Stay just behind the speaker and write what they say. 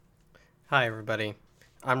Hi, everybody.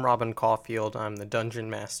 I'm Robin Caulfield. I'm the dungeon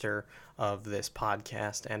master of this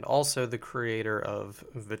podcast and also the creator of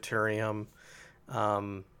Viturium.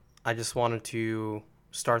 I just wanted to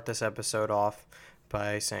start this episode off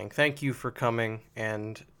by saying thank you for coming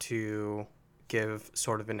and to give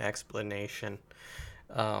sort of an explanation.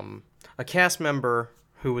 A cast member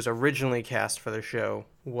who was originally cast for the show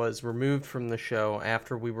was removed from the show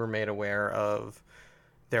after we were made aware of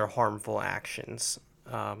their harmful actions.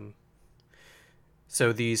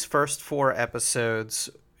 So these first 4 episodes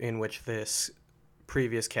in which this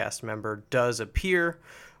previous cast member does appear,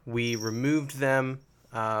 we removed them,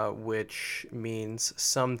 which means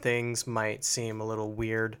some things might seem a little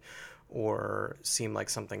weird or seem like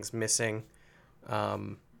something's missing.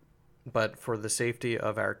 But for the safety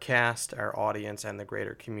of our cast, our audience, and the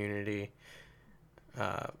greater community,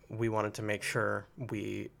 we wanted to make sure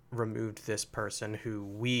we removed this person who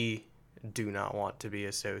we do not want to be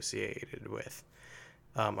associated with.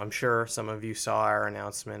 I'm sure some of you saw our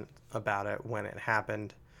announcement about it when it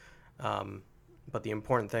happened. But the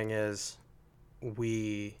important thing is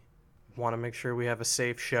we want to make sure we have a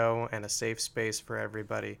safe show and a safe space for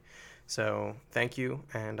everybody. So thank you,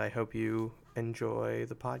 and I hope you enjoy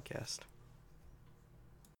the podcast.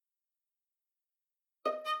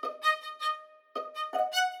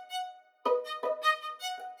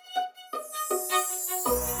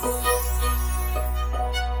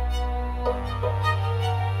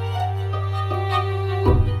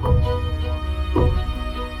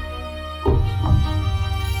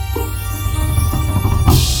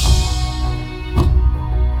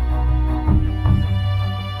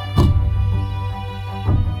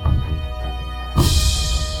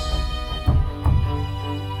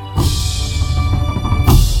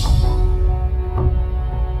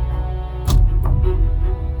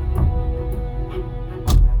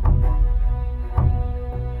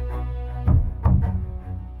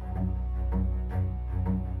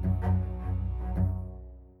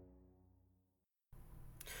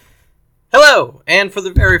 Hello, and for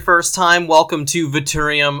the very first time, welcome to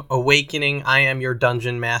Viturium Awakening. I am your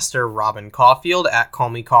dungeon master, Robin Caulfield, at Call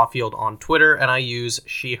Me Caulfield on Twitter, and I use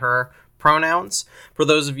she, her pronouns. For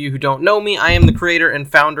those of you who don't know me, I am the creator and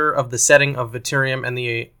founder of the setting of Viturium and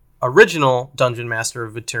the original dungeon master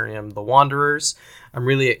of Viturium, The Wanderers. I'm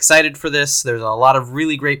really excited for this. There's a lot of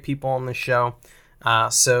really great people on this show,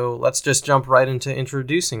 so let's just jump right into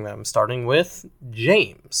introducing them, starting with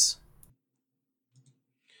James.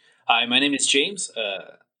 Hi, my name is James.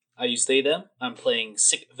 I use they, them. I'm playing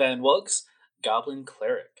Sick Van Wugs, Goblin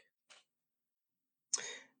Cleric.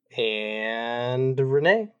 And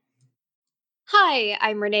Renee. Hi,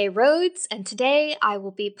 I'm Renee Rhodes, and today I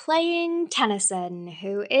will be playing Tennyson,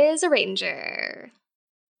 who is a ranger.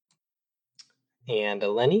 And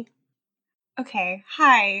Eleni. Okay,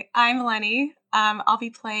 hi, I'm Eleni. I'll be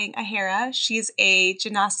playing Ahara. She's a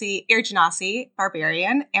Air Genasi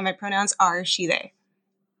barbarian, and my pronouns are she, they.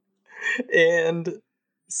 And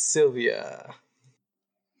Sylvia.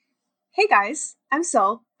 Hey guys, I'm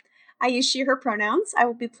Syl. I use she, her pronouns. I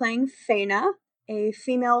will be playing Faina, a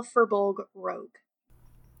female Furbolg rogue.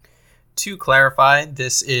 To clarify,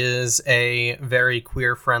 this is a very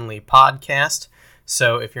queer-friendly podcast,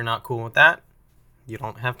 so if you're not cool with that, you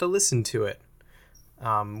don't have to listen to it.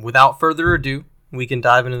 Without further ado, we can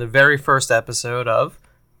dive into the very first episode of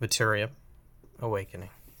Viturium Awakening.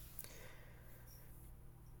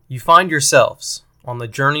 You find yourselves on the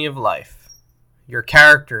journey of life, your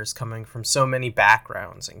characters coming from so many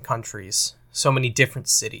backgrounds and countries, so many different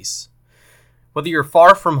cities. Whether you're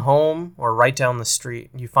far from home or right down the street,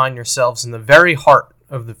 you find yourselves in the very heart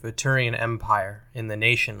of the Viturian Empire in the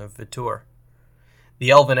nation of Vitur, the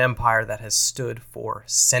elven empire that has stood for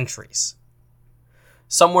centuries.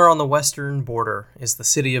 Somewhere on the western border is the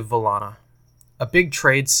city of Volana, a big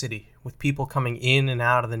trade city with people coming in and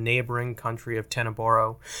out of the neighboring country of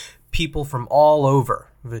Teneboro, people from all over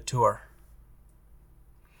Vitur.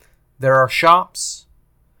 There are shops,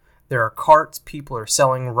 there are carts people are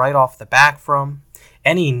selling right off the back from,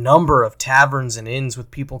 any number of taverns and inns with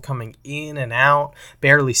people coming in and out,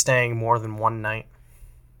 barely staying more than one night.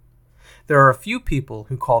 There are a few people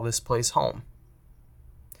who call this place home.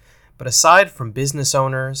 But aside from business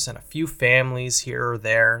owners and a few families here or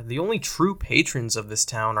there, the only true patrons of this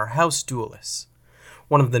town are House Duelis,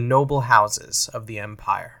 one of the noble houses of the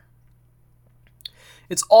Empire.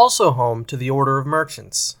 It's also home to the Order of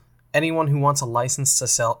Merchants. Anyone who wants a license to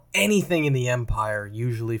sell anything in the Empire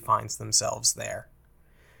usually finds themselves there.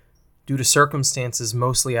 Due to circumstances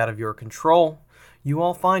mostly out of your control, you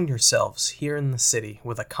all find yourselves here in the city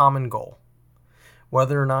with a common goal,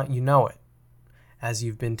 whether or not you know it. as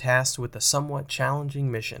you've been tasked with the somewhat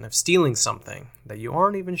challenging mission of stealing something that you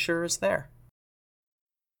aren't even sure is there.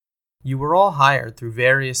 You were all hired through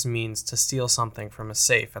various means to steal something from a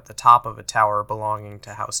safe at the top of a tower belonging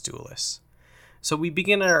to House Duelis. So we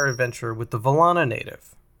begin our adventure with the Volana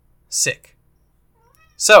native, Sick.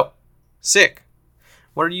 So, Sick,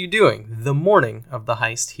 what are you doing the morning of the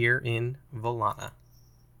heist here in Volana?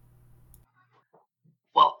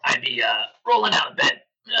 Well, I'd be rolling out of bed,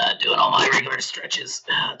 doing all my regular stretches,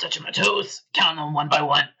 touching my toes, counting them one by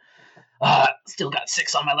one. Still got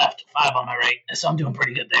 6 on my left, 5 on my right, so I'm doing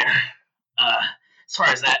pretty good there. As far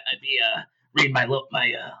as that, I'd be reading my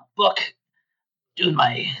book, doing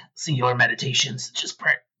my singular meditations, just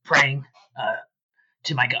praying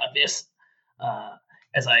to my god Vis,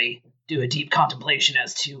 as I do a deep contemplation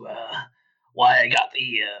as to why I got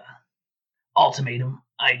the ultimatum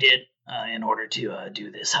I did in order to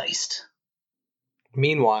do this heist.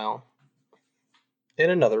 Meanwhile, in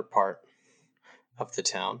another part of the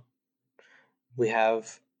town, we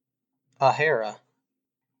have Ahara.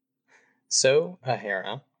 So,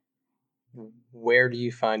 Ahara, where do you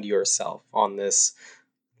find yourself on this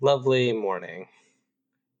lovely morning?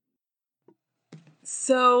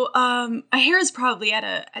 So, Ahara's probably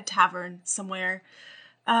at a tavern somewhere.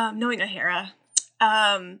 Knowing Ahara,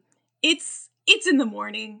 it's in the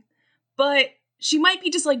morning, but she might be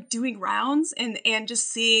just like doing rounds and just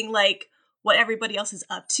seeing like what everybody else is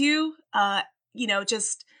up to.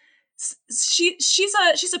 Just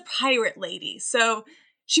she's a pirate lady, so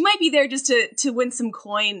she might be there just to win some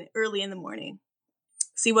coin early in the morning.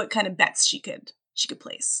 See what kind of bets she could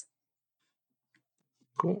place.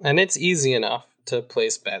 Cool. And it's easy enough to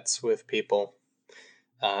place bets with people.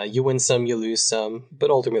 You win some, you lose some, but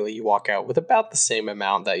ultimately you walk out with about the same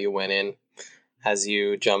amount that you went in as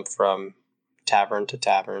you jump from tavern to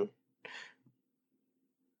tavern.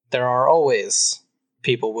 There are always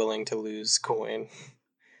people willing to lose coin.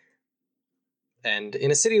 And in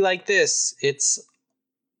a city like this, it's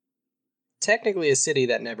technically a city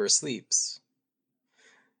that never sleeps.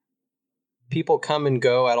 People come and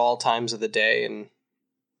go at all times of the day, and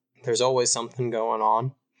there's always something going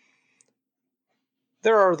on.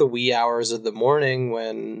 There are the wee hours of the morning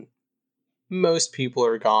when most people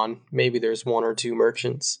are gone. Maybe there's 1 or 2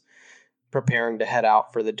 merchants preparing to head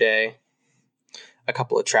out for the day. A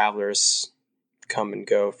couple of travelers come and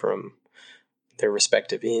go from their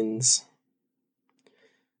respective inns.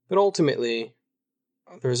 But ultimately,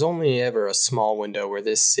 there's only ever a small window where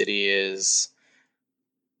this city is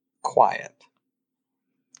quiet,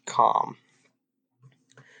 calm.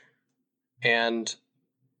 And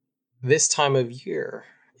this time of year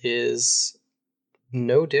is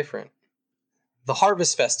no different. The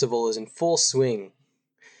Harvest Festival is in full swing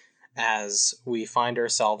as we find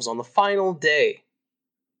ourselves on the final day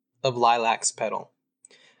of Lilac's Petal,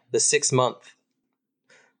 the 6th month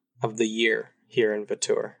of the year here in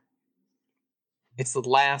Vatur. It's the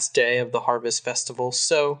last day of the Harvest Festival,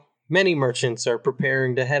 so many merchants are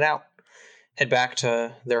preparing to head back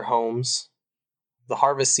to their homes. The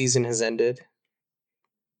harvest season has ended.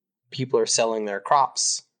 People are selling their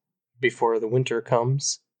crops before the winter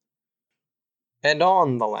comes. And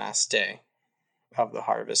on the last day of the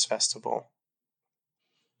Harvest Festival,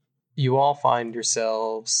 you all find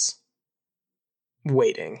yourselves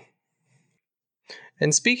waiting.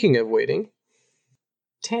 And speaking of waiting,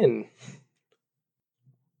 10.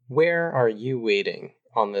 Where are you waiting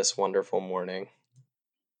on this wonderful morning?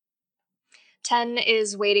 10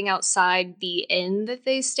 is waiting outside the inn that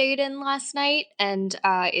they stayed in last night and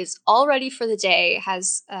is all ready for the day,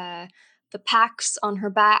 has the packs on her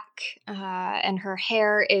back, and her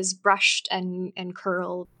hair is brushed and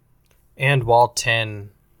curled. And while 10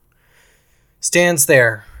 stands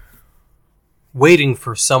there, waiting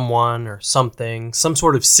for someone or something, some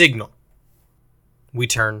sort of signal, we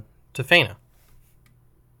turn to Faina.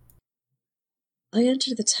 I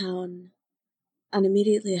enter the town and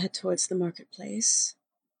immediately head towards the marketplace,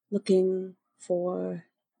 looking for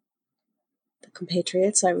the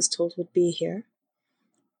compatriots I was told would be here.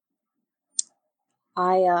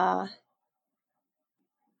 I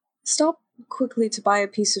stop quickly to buy a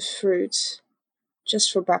piece of fruit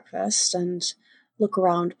just for breakfast and look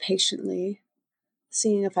around patiently,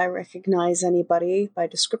 seeing if I recognize anybody by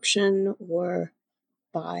description or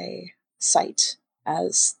by sight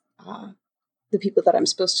as the people that I'm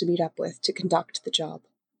supposed to meet up with to conduct the job.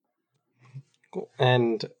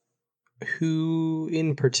 And who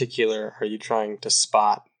in particular are you trying to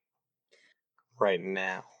spot right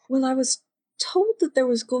now? Well, I was told that there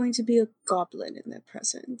was going to be a goblin in their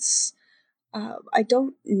presence. I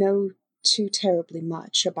don't know too terribly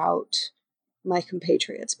much about my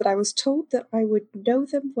compatriots, but I was told that I would know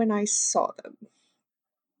them when I saw them.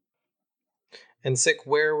 And Sick,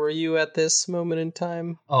 where were you at this moment in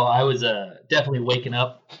time? Oh, I was definitely waking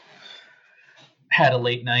up. Had a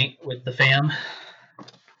late night with the fam.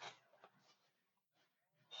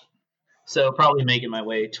 So probably making my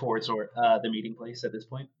way towards the meeting place at this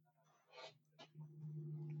point.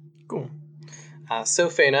 Cool. So,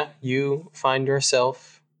 Fena, you find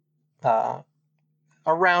yourself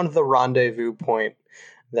around the rendezvous point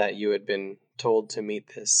that you had been told to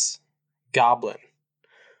meet this goblin.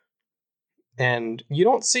 And you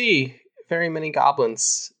don't see very many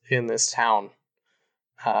goblins in this town.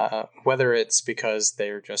 Whether it's because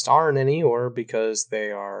there just aren't any or because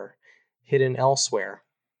they are hidden elsewhere.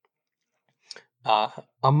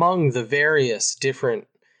 Among the various different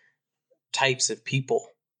types of people,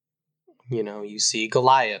 you see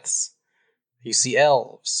Goliaths, you see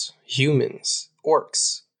elves, humans,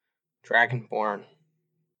 orcs, dragonborn,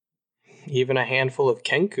 even a handful of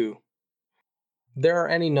Kenku. There are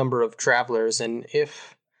any number of travelers, and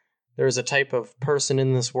if there is a type of person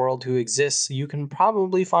in this world who exists, you can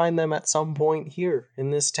probably find them at some point here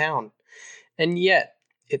in this town. And yet,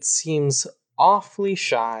 it seems awfully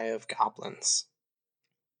shy of goblins.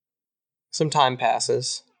 Some time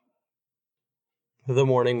passes. The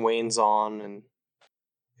morning wanes on, and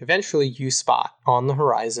eventually you spot on the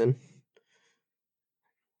horizon,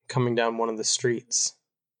 coming down one of the streets,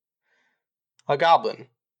 a goblin.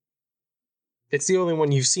 It's the only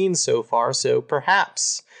one you've seen so far, so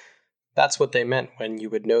perhaps that's what they meant when you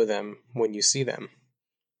would know them when you see them.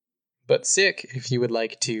 But Sick, if you would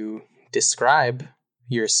like to describe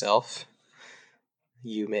yourself,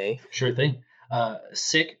 you may. Sure thing.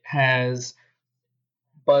 Sick has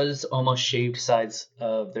buzz, almost shaved sides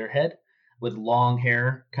of their head with long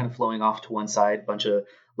hair kind of flowing off to one side, bunch of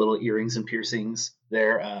little earrings and piercings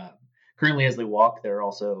there. Currently, as they walk, they're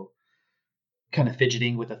also kind of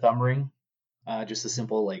fidgeting with a thumb ring. Just a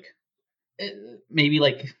simple, maybe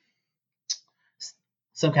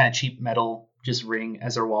some kind of cheap metal just ring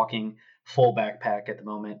as they're walking. Full backpack at the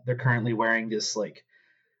moment. They're currently wearing this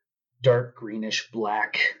dark greenish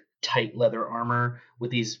black tight leather armor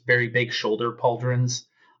with these very big shoulder pauldrons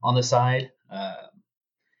on the side.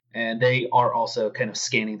 And they are also kind of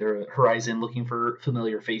scanning the horizon looking for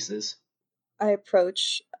familiar faces. I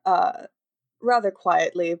approach rather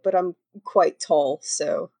quietly, but I'm quite tall,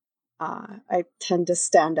 so I tend to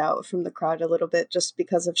stand out from the crowd a little bit just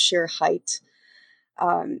because of sheer height.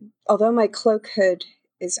 Although my cloak hood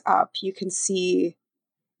is up, you can see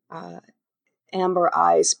amber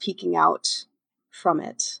eyes peeking out from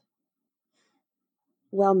it.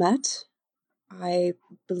 Well met. I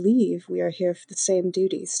believe we are here for the same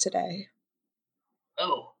duties today.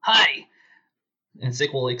 Oh, hi! And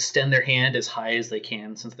Zick will extend their hand as high as they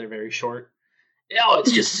can since they're very short. Oh,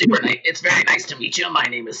 it's just super nice. It's very nice to meet you. My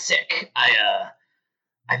name is Sick.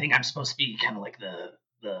 I think I'm supposed to be kind of like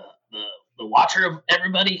the watcher of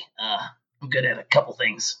everybody. I'm good at a couple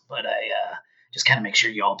things, but I just kind of make sure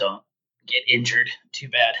y'all don't get injured too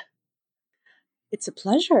bad. It's a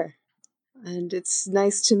pleasure. And it's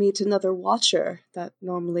nice to meet another watcher that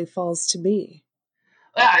normally falls to me.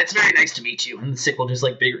 It's very nice to meet you. And Sick will just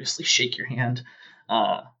vigorously shake your hand.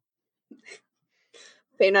 Fena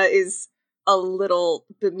is a little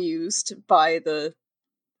bemused by the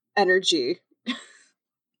energy.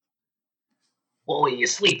 Well, you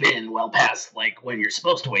sleep in well past when you're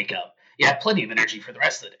supposed to wake up. You have plenty of energy for the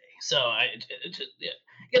rest of the day. So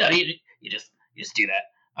you just do that.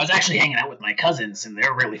 I was actually hanging out with my cousins, and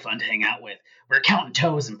they're really fun to hang out with. We're counting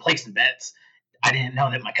toes and placing bets. I didn't know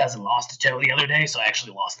that my cousin lost a toe the other day, so I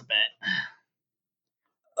actually lost the bet.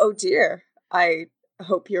 Oh dear. I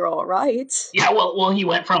hope you're all right. Yeah, well, he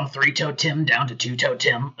went from 3-toe Tim down to 2-toe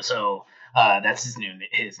Tim, so that's his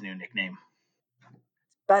new nickname.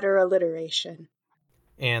 Better alliteration.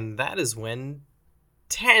 And that is when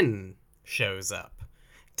 10 shows up.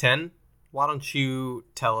 10, why don't you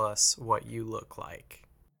tell us what you look like?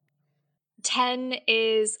 10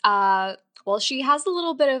 is, she has a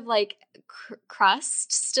little bit of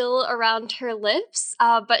crust still around her lips,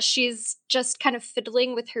 but she's just kind of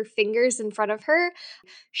fiddling with her fingers in front of her.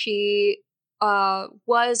 She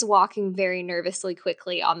was walking very nervously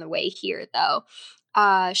quickly on the way here, though.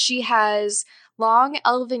 She has long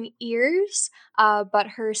elven ears, but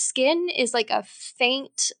her skin is like a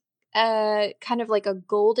faint kind of like a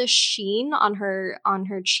goldish sheen on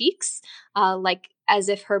her cheeks, as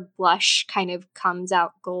if her blush kind of comes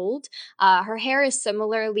out gold. Her hair is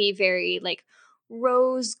similarly very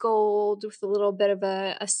rose gold with a little bit of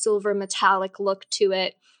a silver metallic look to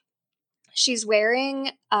it. She's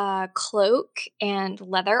wearing a cloak and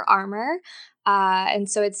leather armor. And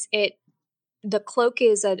so the cloak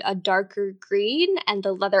is a darker green, and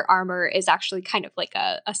the leather armor is actually kind of like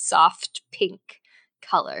a soft pink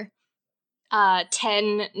color.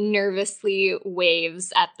 10 nervously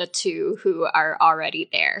waves at the two who are already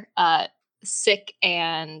there. Sick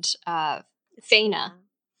and Faina.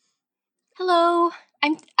 Hello,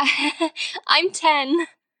 I'm 10.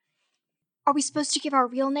 Are we supposed to give our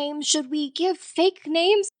real names? Should we give fake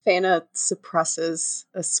names? Faina suppresses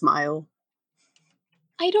a smile.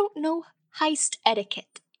 I don't know heist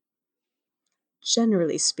etiquette.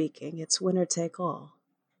 Generally speaking, it's winner take all.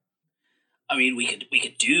 I mean, we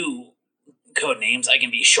could do code names. I can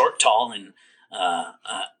be short, tall, and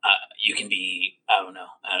you can be, I don't know.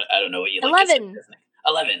 I don't know what you like. 11.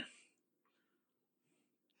 11.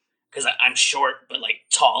 Because I'm short, but like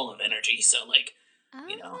tall of energy. So like,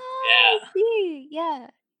 you know, I see. Yeah.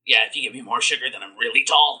 Yeah. If you give me more sugar, then I'm really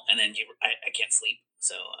tall, and then I can't sleep.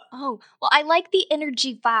 So. Oh well, I like the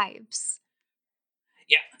energy vibes.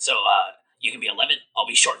 Yeah. So you can be 11. I'll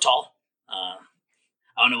be short, tall. I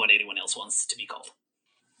don't know what anyone else wants to be called.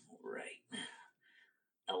 Right.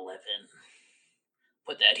 11.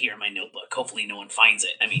 Put that here in my notebook. Hopefully no one finds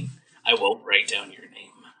it. I mean, I won't write down your name.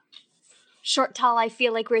 Short, tall, I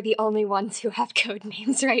feel like we're the only ones who have code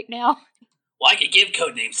names right now. Well, I could give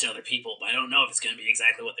code names to other people, but I don't know if it's going to be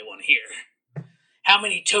exactly what they want to hear. How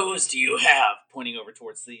many toes do you have? Pointing over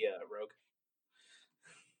towards the rogue.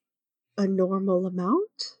 A normal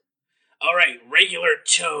amount? All right, regular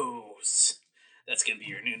toes. That's going to be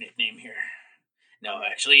your new nickname here. No,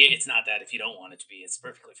 actually, it's not that if you don't want it to be. It's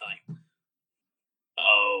perfectly fine.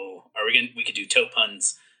 Oh, we could do toe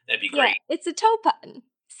puns. That'd be great. Yeah, it's a toe pun.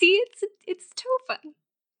 See, it's toe pun.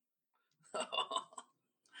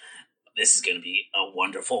 This is going to be a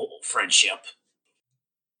wonderful friendship.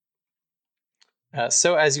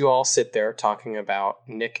 So as you all sit there talking about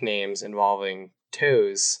nicknames involving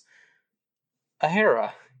toes,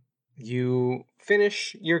 Ahara, you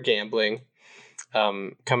finish your gambling,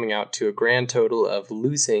 coming out to a grand total of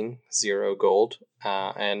losing 0 gold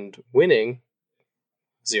and winning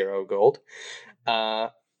 0 gold.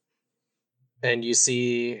 And you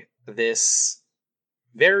see this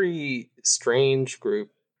very strange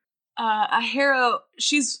group. Ahara,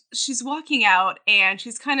 she's walking out, and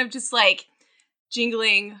she's kind of just like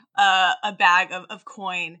jingling a bag of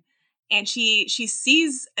coin, and she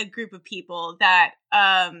sees a group of people that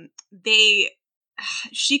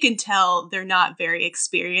she can tell they're not very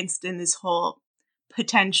experienced in this whole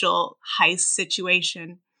potential heist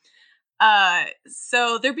situation.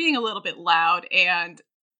 So they're being a little bit loud and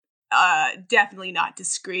definitely not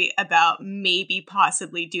discreet about maybe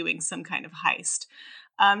possibly doing some kind of heist.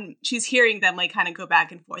 She's hearing them like kind of go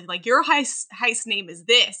back and forth, like, your heist name is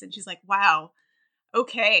this, and she's like, wow,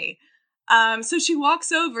 okay. So she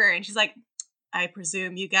walks over and she's like, I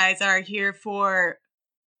presume you guys are here for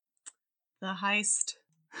the heist.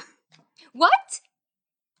 What?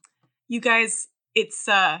 You guys, it's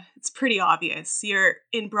pretty obvious. You're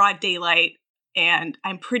in broad daylight, and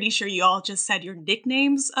I'm pretty sure you all just said your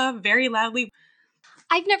nicknames very loudly.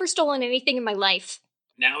 I've never stolen anything in my life.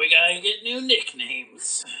 Now we gotta get new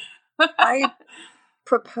nicknames. I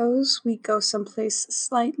propose we go someplace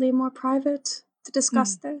slightly more private to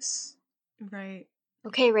discuss this. Right.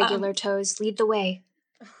 Okay, regular toes, lead the way.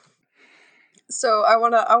 So I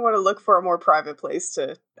wanna look for a more private place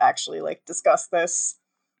to actually like discuss this.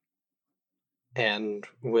 And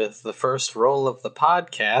with the first roll of the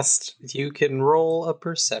podcast, you can roll a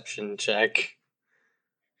perception check.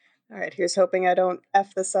 All right, here's hoping I don't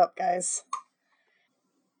F this up, guys.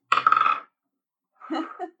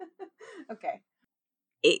 Okay.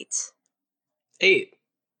 8. 8.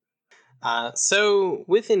 So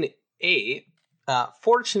with an 8,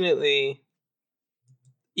 fortunately,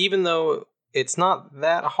 even though it's not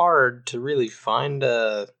that hard to really find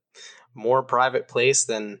a more private place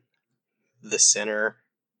than the center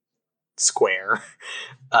square,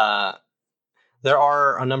 there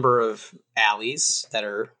are a number of alleys that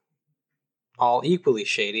are all equally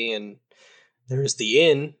shady, and there's the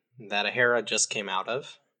inn that Ahara just came out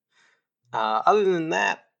of. Other than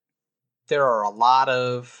that, there are a lot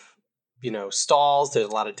of, stalls. There's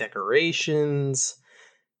a lot of decorations.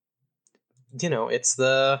 It's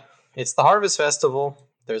the Harvest Festival.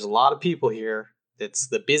 There's a lot of people here. It's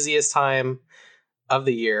the busiest time of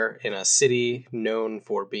the year in a city known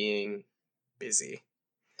for being busy.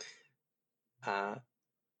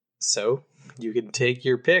 So you can take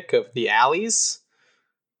your pick of the alleys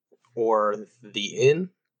or the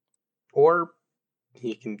inn, or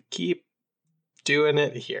you can keep doing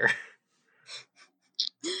it here.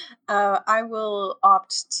 I will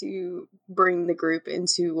opt to bring the group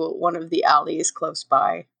into one of the alleys close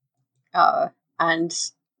by. And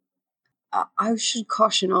I should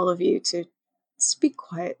caution all of you to speak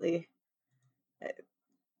quietly.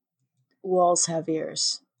 Walls have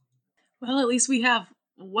ears. Well, at least we have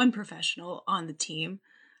one professional on the team.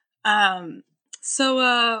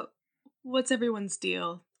 So what's everyone's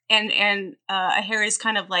deal? And Ahara is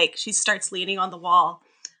kind of like, she starts leaning on the wall.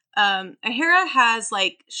 Ahara has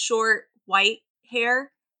like short white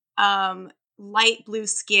hair, light blue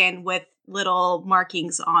skin with little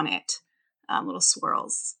markings on it, little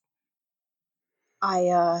swirls.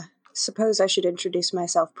 I suppose I should introduce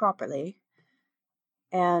myself properly.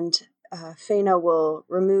 And Fena will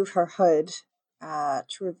remove her hood to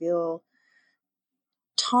reveal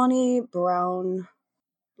tawny brown,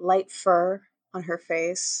 light fur on her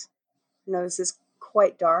face. Her nose is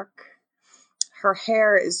quite dark. Her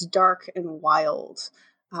hair is dark and wild,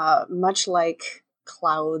 much like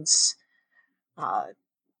clouds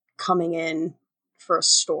coming in for a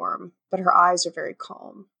storm, but her eyes are very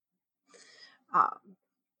calm.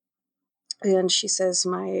 And she says,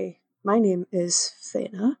 My name is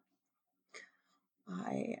Fena.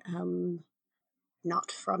 I am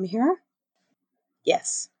not from here.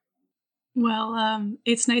 Yes. Well,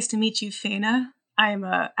 it's nice to meet you, Fena. I'm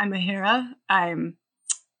Ahara. I'm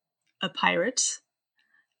a pirate,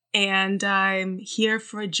 and I'm here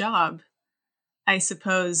for a job. I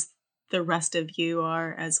suppose the rest of you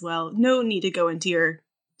are as well. No need to go into your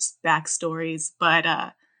backstories, but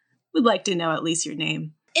would like to know at least your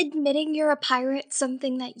name. Admitting you're a pirate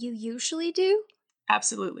something that you usually do?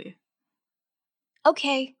 Absolutely.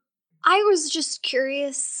 Okay. I was just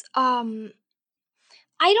curious. I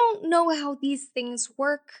don't know how these things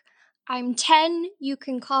work. I'm 10. You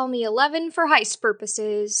can call me 11 for heist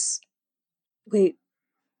purposes. Wait,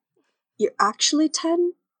 you're actually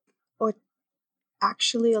 10? Or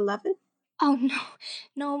actually 11? Oh, no.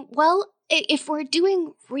 No, well, if we're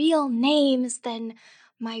doing real names, then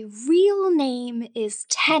my real name is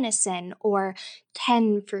Tennyson, or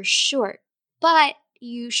 10 for short. But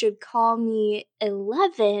you should call me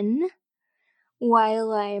 11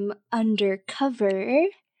 while I'm undercover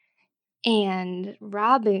and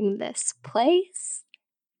robbing this place.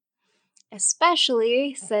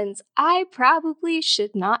 Especially since I probably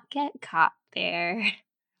should not get caught there.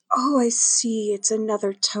 Oh, I see. It's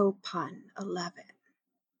another toe pun. 11.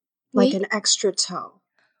 Like Wait. an extra toe.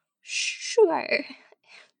 Sure.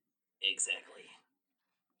 Exactly.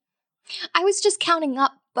 I was just counting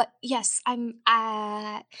up, but yes, I'm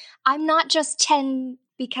not just 10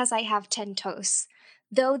 because I have 10 toes.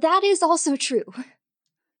 Though that is also true.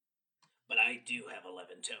 But I do have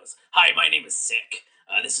 11 toes. Hi, my name is Sick.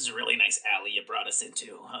 This is a really nice alley you brought us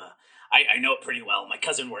into. I know it pretty well. My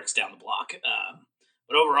cousin works down the block.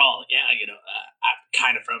 But overall, yeah, I'm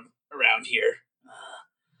kind of from around here.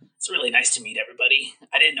 It's really nice to meet everybody.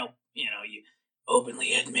 I didn't know, you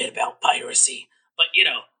openly admit about piracy. But,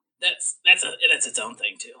 that's its own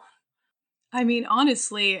thing, too. I mean,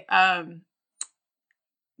 honestly,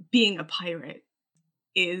 being a pirate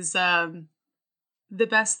is the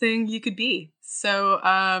best thing you could be. So,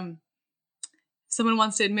 if someone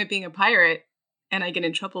wants to admit being a pirate and I get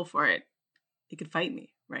in trouble for it, they could fight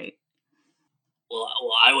me, right? Well,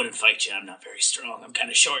 I wouldn't fight you. I'm not very strong. I'm kind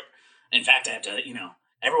of short. In fact, I have to,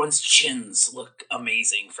 everyone's chins look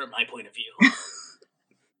amazing from my point of view.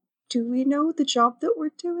 Do we know the job that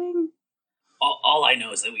we're doing? All I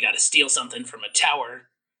know is that we got to steal something from a tower,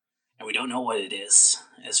 and we don't know what it is.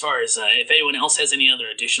 As far as if anyone else has any other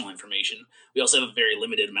additional information, we also have a very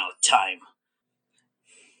limited amount of time.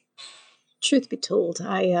 Truth be told,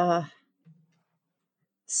 I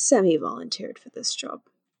semi-volunteered for this job.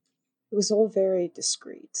 It was all very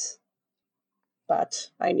discreet. But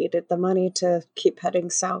I needed the money to keep heading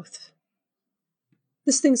south.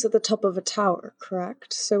 This thing's at the top of a tower,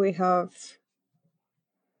 correct? So we have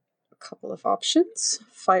a couple of options.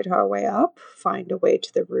 Fight our way up, find a way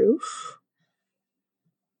to the roof,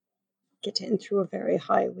 get in through a very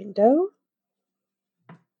high window.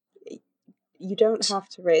 You don't have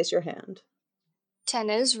to raise your hand.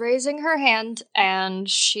 Tenna's raising her hand, and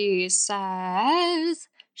she says,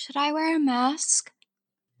 "Should I wear a mask?"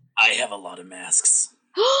 I have a lot of masks.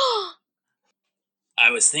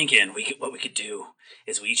 I was thinking what we could do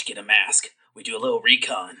is we each get a mask. We do a little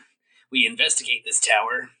recon. We investigate this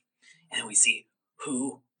tower, and we see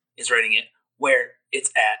who is running it, where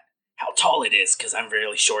it's at, how tall it is, because I'm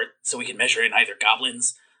really short, so we can measure in either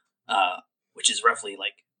goblins, which is roughly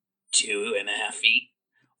like 2.5 feet,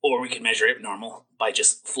 or we can measure it normal by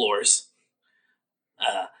just floors,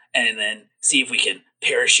 and then see if we can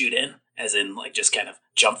parachute in As in, like, just kind of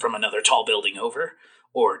jump from another tall building over,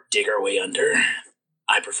 or dig our way under.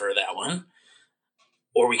 I prefer that one.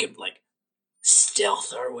 Or we could, like,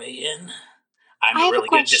 stealth our way in. I'm I a have really a good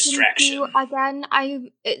question distraction. too. Again,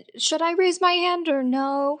 should I raise my hand or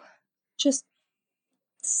no? Just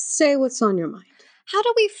say what's on your mind. How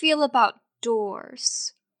do we feel about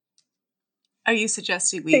doors? Are you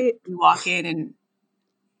suggesting we walk in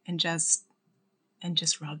and just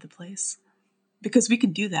rob the place? Because we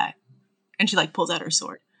can do that. And she like pulls out her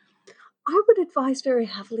sword. I would advise very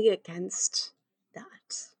heavily against that.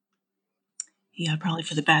 Yeah, probably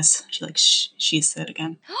for the best. She like she said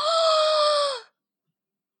again.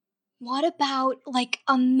 What about like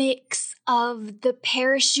a mix of the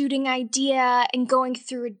parachuting idea and going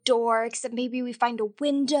through a door, except maybe we find a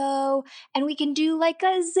window and we can do like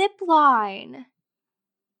a zip line?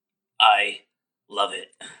 I love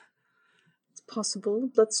it. It's possible.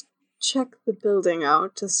 Let's check the building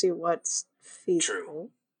out to see what's feasible. True.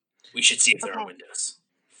 We should see if there are windows.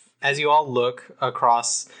 As you all look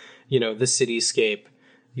across, the cityscape,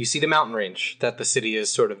 you see the mountain range that the city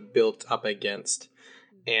is sort of built up against.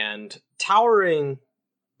 And towering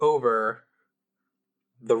over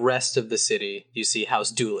the rest of the city, you see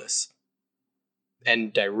House Duelis.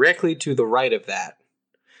 And directly to the right of that,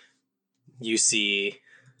 you see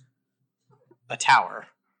a tower.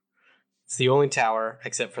 It's the only tower,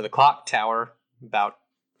 except for the clock tower, about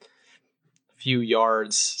a few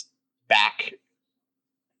yards back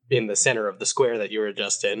in the center of the square that you were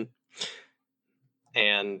just in.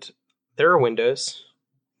 And there are windows,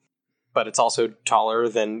 but it's also taller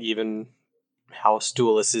than even House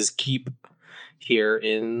Duelis's keep here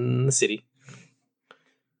in the city.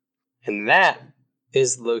 And that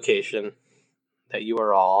is the location that you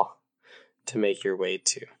are all to make your way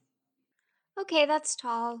to. Okay, that's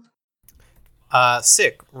tall.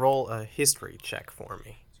 Sick, roll a history check for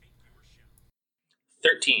me.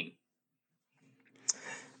 13.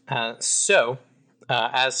 As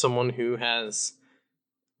someone who has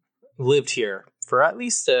lived here for at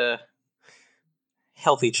least a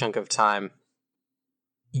healthy chunk of time,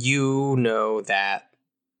 you know that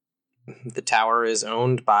the tower is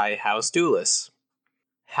owned by House Duelis.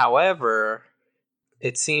 However,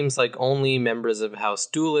 it seems like only members of House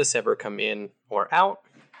Duelis ever come in or out.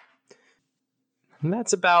 And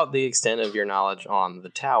that's about the extent of your knowledge on the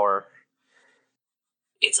tower.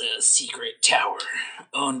 It's a secret tower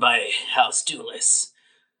owned by House Duelis.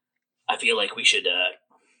 I feel like we should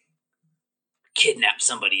kidnap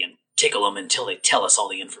somebody and tickle them until they tell us all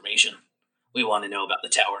the information. We want to know about the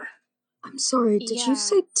tower. I'm sorry, did you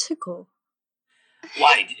say tickle?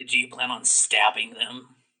 Why? Do you plan on stabbing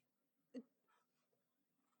them?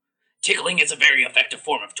 Tickling is a very effective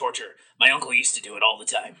form of torture. My uncle used to do it all the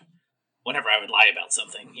time. Whenever I would lie about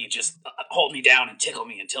something, he'd just hold me down and tickle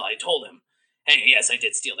me until I told him, hey, yes, I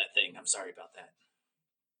did steal that thing. I'm sorry about that.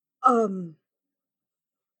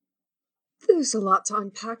 There's a lot to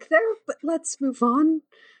unpack there, but let's move on.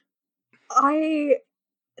 I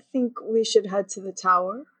think we should head to the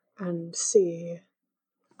tower and see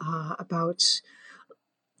about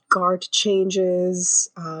guard changes,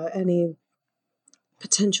 any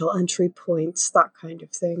potential entry points, that kind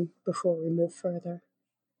of thing, before we move further.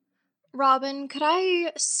 Robin, could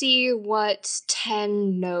I see what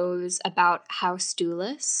 10 knows about House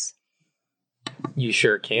Duelis? You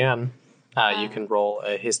sure can. You can roll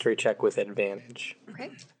a history check with advantage.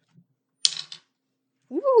 Okay.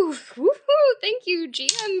 Woo, woohoo! Thank you,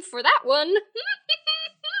 GM, for that one.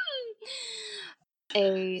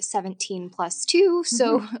 A 17 plus 2,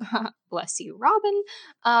 so bless you, Robin.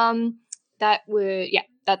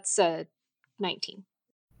 That's 19.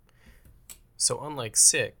 So unlike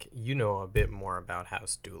Sick, you know a bit more about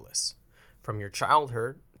House Duelis. From your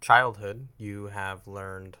childhood, you have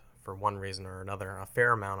learned, for one reason or another, a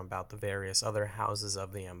fair amount about the various other houses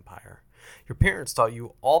of the Empire. Your parents taught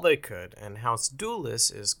you all they could, and House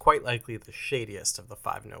Duelis is quite likely the shadiest of the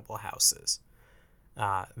 5 noble houses.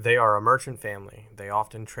 They are a merchant family. They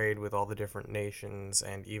often trade with all the different nations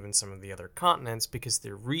and even some of the other continents because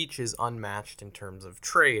their reach is unmatched in terms of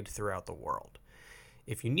trade throughout the world.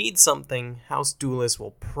 If you need something, House Duelis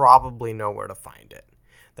will probably know where to find it.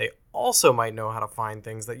 They also might know how to find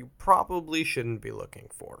things that you probably shouldn't be looking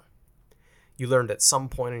for. You learned at some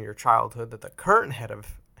point in your childhood that the current head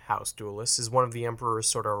of House Duelis is one of the Emperor's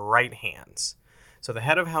sort of right hands. So the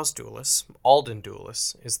head of House Duelis, Alden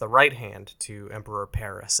Duelis, is the right hand to Emperor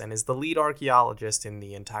Paris and is the lead archaeologist in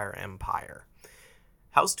the entire empire.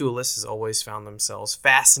 House Duelis has always found themselves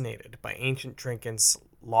fascinated by ancient trinkets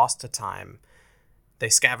lost to time They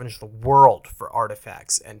scavenge the world for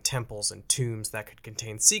artifacts and temples and tombs that could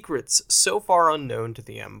contain secrets so far unknown to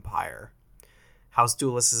the Empire. House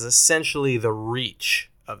Duelis is essentially the reach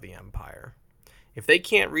of the Empire. If they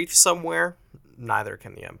can't reach somewhere, neither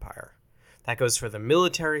can the Empire. That goes for the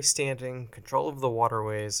military standing, control of the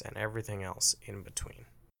waterways, and everything else in between.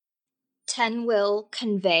 Ten will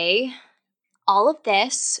convey all of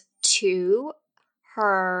this to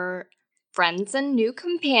her friends and new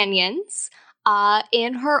companions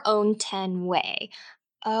in her own 10 way.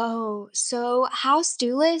 Oh, so House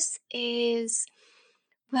Duelis is...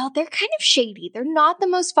 Well, they're kind of shady. They're not the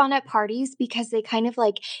most fun at parties because they kind of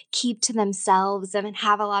like keep to themselves and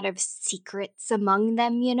have a lot of secrets among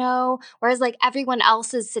them, you know? Whereas like everyone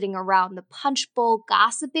else is sitting around the punch bowl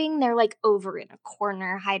gossiping. They're like over in a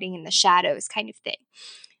corner hiding in the shadows kind of thing.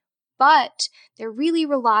 But they're really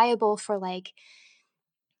reliable for like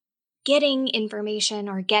getting information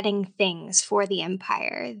or getting things for the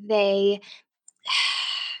Empire. They,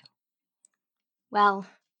 well...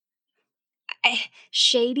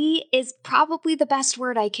 shady is probably the best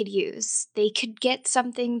word I could use. They could get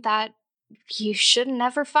something that you should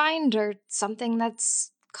never find, or something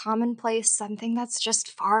that's commonplace, something that's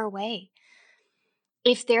just far away.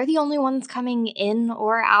 If they're the only ones coming in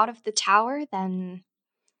or out of the tower, then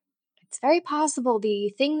it's very possible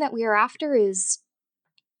the thing that we are after is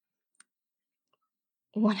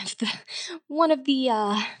one of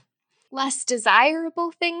the less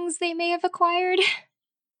desirable things they may have acquired.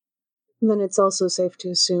 Then it's also safe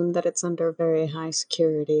to assume that it's under very high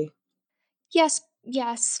security. Yes.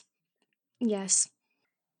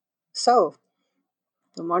 So,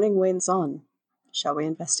 the morning wanes on. Shall we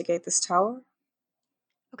investigate this tower?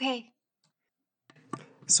 Okay.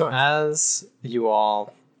 So as you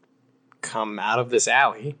all come out of this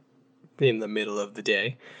alley in the middle of the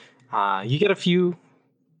day, you get a few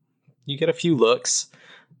looks.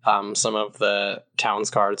 Some of the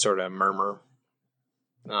town's guards sort of murmur,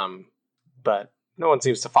 but no one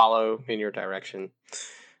seems to follow in your direction.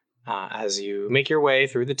 As you make your way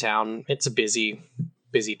through the town, it's a busy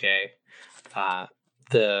day.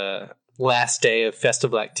 The last day of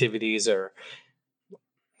festival activities are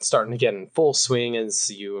starting to get in full swing as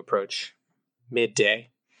you approach midday.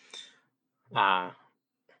 The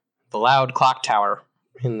loud clock tower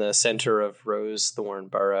in the center of Rosethorn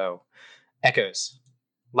Borough echoes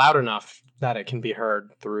loud enough that it can be heard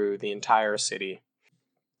through the entire city.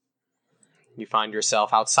 You find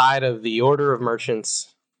yourself outside of the Order of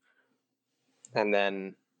Merchants, and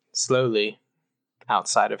then slowly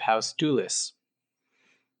outside of House Duelis.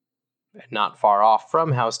 Not far off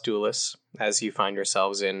from House Duelis, as you find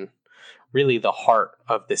yourselves in really the heart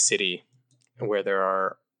of the city, where there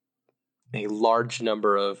are a large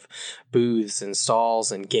number of booths and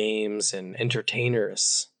stalls and games and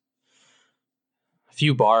entertainers. A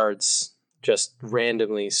few bards just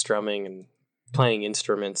randomly strumming and playing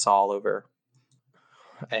instruments all over.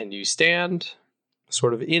 And you stand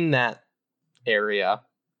sort of in that area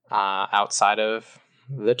outside of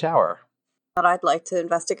the tower. But I'd like to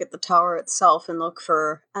investigate the tower itself and look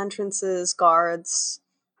for entrances, guards,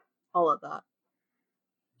 all of that.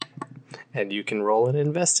 And you can roll an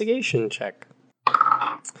investigation check.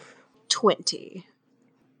 20.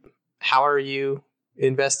 How are you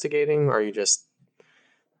investigating? Are you just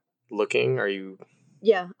looking? Are you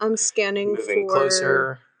I'm scanning moving for...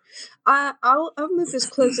 closer? I'll move as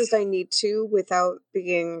close as I need to without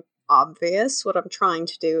being obvious. What I'm trying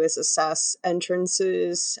to do is assess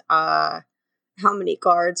entrances, how many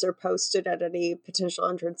guards are posted at any potential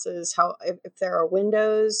entrances, if there are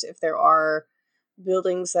windows, if there are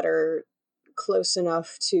buildings that are close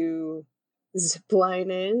enough to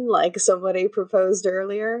zipline in, like somebody proposed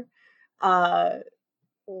earlier,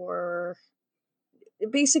 or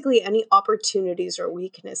basically any opportunities or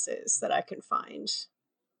weaknesses that I can find.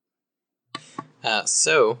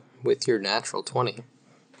 So, with your natural 20,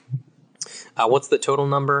 what's the total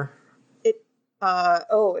number? It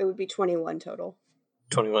would be 21 total.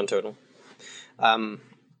 21 total.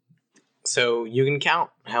 So you can count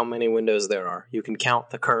how many windows there are. You can count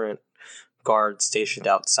the current guards stationed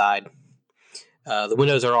outside. The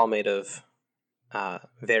windows are all made of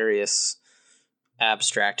various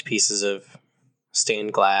abstract pieces of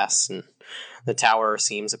stained glass, and the tower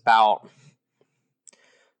seems about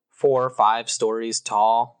 4 or 5 stories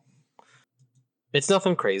tall. It's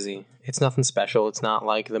nothing crazy. It's nothing special. It's not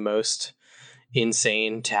like the most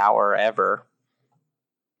insane tower ever.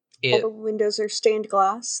 All the windows are stained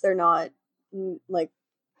glass. They're not like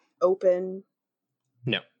open.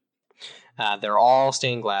 No, they're all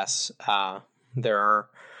stained glass.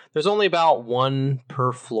 There's only about one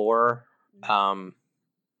per floor, going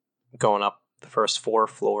up the first 4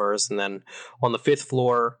 floors, and then on the 5th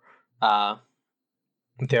floor,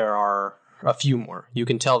 there are a few more. You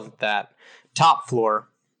can tell that top floor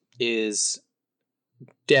is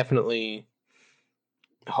definitely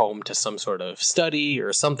home to some sort of study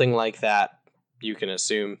or something like that, you can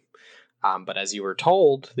assume. But as you were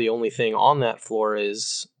told, the only thing on that floor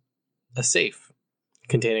is a safe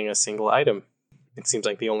containing a single item. It seems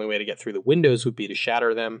like the only way to get through the windows would be to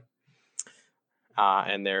shatter them.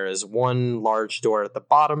 And there is one large door at the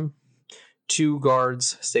bottom, 2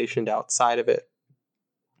 guards stationed outside of it.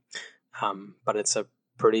 But it's a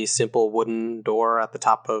pretty simple wooden door at the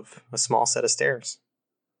top of a small set of stairs.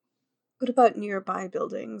 What about nearby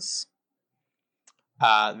buildings?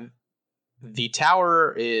 The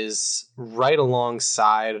tower is right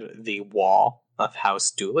alongside the wall of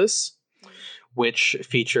House Duelis, which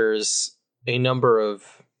features a number of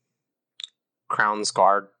Crown's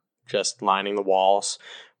Guard just lining the walls,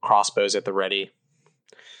 crossbows at the ready.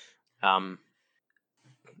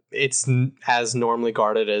 It's as normally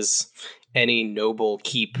guarded as any noble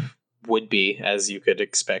keep would be, as you could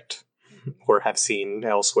expect or have seen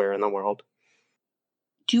elsewhere in the world.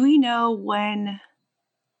 Do we know when,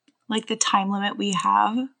 like, the time limit we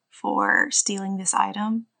have for stealing this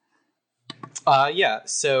item? Yeah,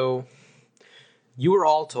 so you were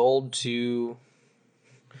all told to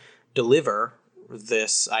deliver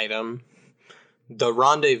this item. The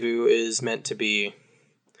rendezvous is meant to be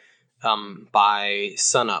by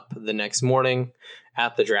sunup the next morning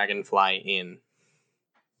at the Dragonfly Inn.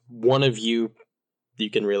 One of you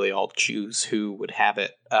can really all choose who would have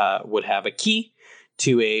it, would have a key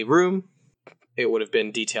to a room. It would have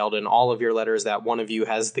been detailed in all of your letters that one of you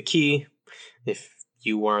has the key. If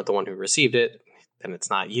you weren't the one who received it, then it's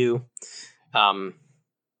not you. I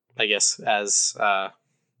guess as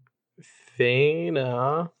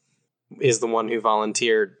Feyna is the one who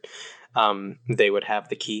volunteered, they would have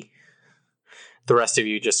the key. The rest of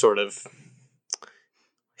you just sort of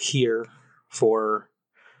here for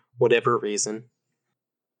whatever reason.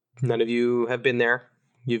 None of you have been there.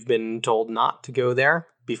 You've been told not to go there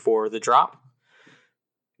before the drop.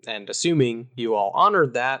 And assuming you all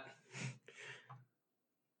honored that,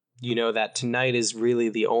 you know that tonight is really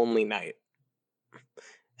the only night.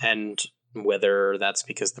 And whether that's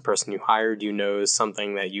because the person who hired you knows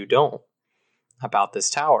something that you don't about this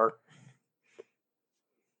tower,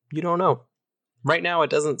 you don't know. Right now, it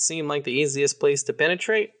doesn't seem like the easiest place to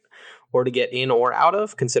penetrate or to get in or out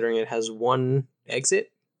of, considering it has one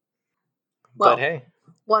exit. Well, but hey.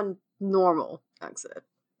 One normal exit.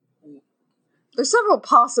 There's several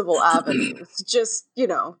possible avenues, just,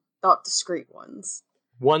 not discreet ones.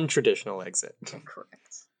 One traditional exit.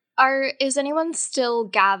 Correct. Is anyone still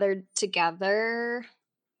gathered together?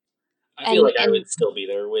 I feel like I would still be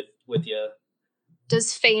there with you.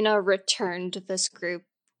 Does Feyna return to this group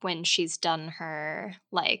when she's done her,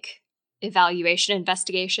 evaluation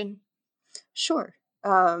investigation? Sure.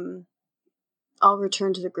 I'll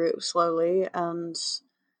return to the group slowly and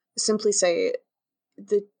simply say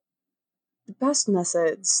the best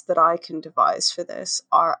methods that I can devise for this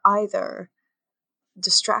are either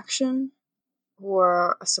distraction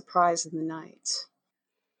or a surprise in the night.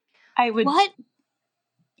 What?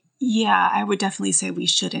 Yeah, I would definitely say we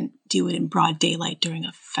shouldn't do it in broad daylight during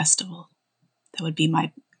a festival. That would be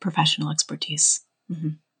my professional expertise.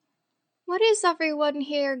 Mm-hmm. What is everyone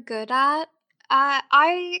here good at?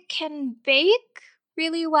 I can bake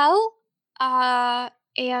really well, and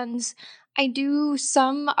I do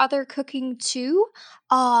some other cooking too.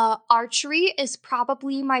 Archery is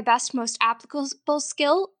probably my best, most applicable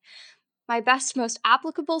skill. My best, most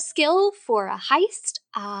applicable skill for a heist,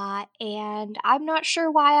 and I'm not sure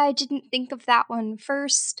why I didn't think of that one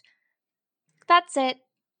first. That's it.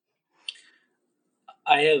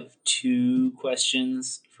 I have 2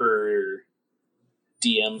 questions for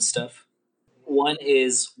DM stuff. One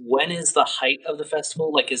is, when is the height of the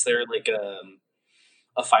festival? Is there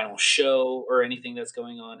a final show or anything that's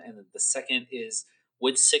going on? And then the second is,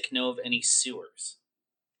 would Sick know of any sewers?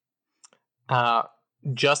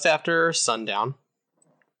 Just after sundown,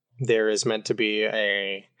 there is meant to be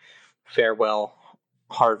a farewell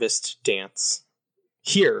harvest dance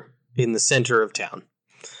here in the center of town.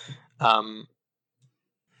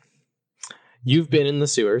 You've been in the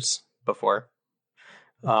sewers before.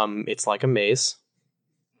 It's like a maze.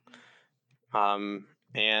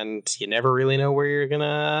 And you never really know where you're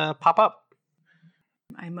gonna pop up.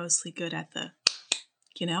 I'm mostly good at the,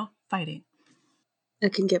 fighting. I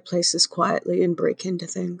can get places quietly and break into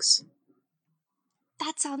things.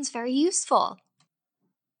 That sounds very useful.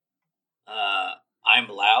 I'm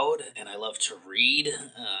loud, and I love to read.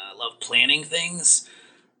 I love planning things.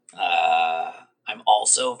 I'm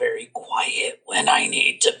also very quiet when I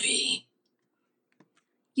need to be.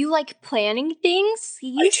 You like planning things?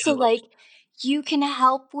 I So do. like you can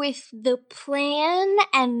help with the plan,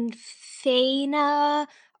 and Feyna,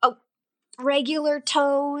 regular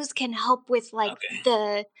toes can help with like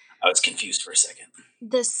Okay. I was confused for a second.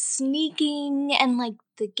 the sneaking and like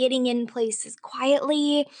the getting in places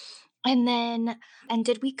quietly. And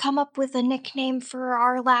did we come up with a nickname for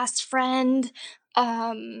our last friend?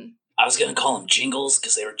 I was gonna call him Jingles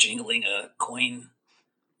because they were jingling a coin.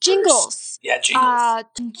 Jingles. Yeah, Jingles.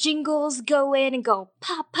 Jingles go in and go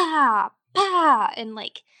pa pa pa and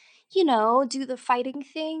like, do the fighting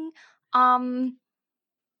thing.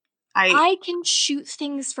 I can shoot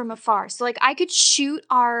things from afar. So like I could shoot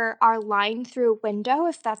our line through a window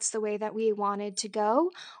if that's the way that we wanted to go.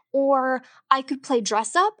 Or I could play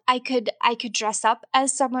dress up. I could dress up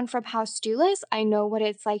as someone from House Dulis. I know what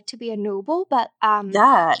it's like to be a noble, but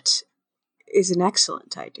That is an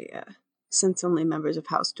excellent idea. Since only members of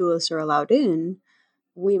House Duelis are allowed in,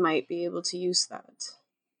 we might be able to use that.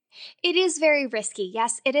 it is very risky.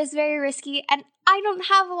 Yes, it is very risky, and I don't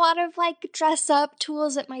have a lot of like dress up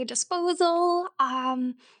tools at my disposal.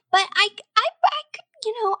 But I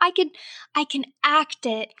could, I can act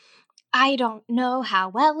it. I don't know how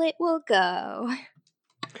well it will go.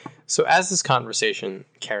 So as this conversation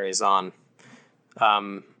carries on,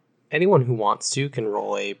 anyone who wants to can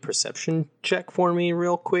roll a perception check for me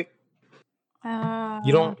real quick.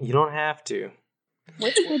 You don't have to.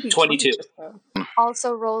 What did we do? 22.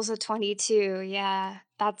 Also rolls a 22. Yeah,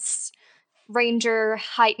 that's Ranger,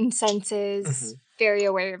 heightened senses, very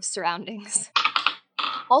aware of surroundings.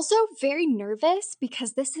 Also very nervous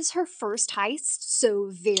because this is her first heist, so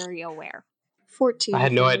very aware. 14. I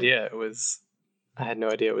had no idea it was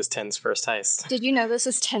 10's first heist. Did you know this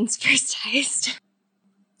was 10's first heist?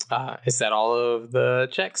 Is that all of the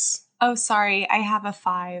checks? Oh, sorry. I have a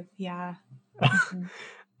 5. Yeah.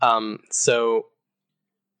 So,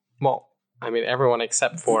 well, I mean, everyone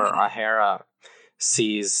except for Ahara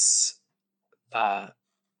sees,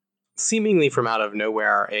 seemingly from out of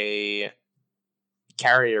nowhere, a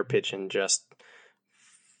carrier pigeon just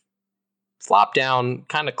flop down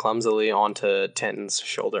kind of clumsily onto Ten's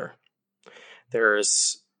shoulder.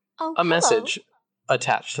 There's a message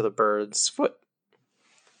attached to the bird's foot.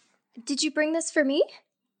 Did you bring this for me?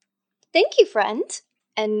 Thank you, friend.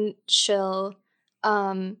 And she'll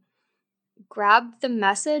grab the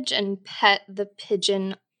message and pet the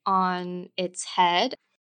pigeon on its head.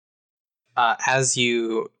 As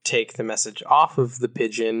you take the message off of the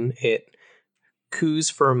pigeon, it coos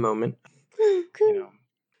for a moment.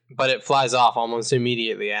 But it flies off almost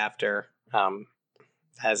immediately after,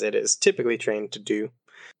 as it is typically trained to do.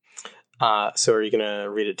 So are you going to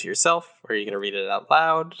read it to yourself, or are you going to read it out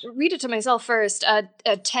loud? Read it to myself first.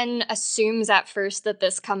 10 assumes at first that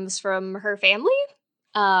this comes from her family,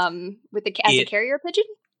 as a carrier pigeon?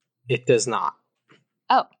 It does not.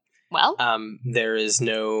 Oh, well. There is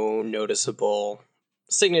no noticeable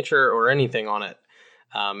signature or anything on it.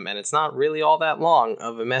 And it's not really all that long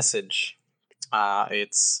of a message.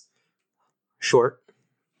 It's short.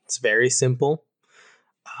 It's very simple.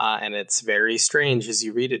 And it's very strange as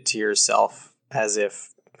you read it to yourself, as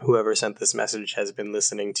if whoever sent this message has been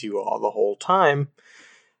listening to you all the whole time.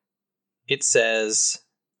 It says,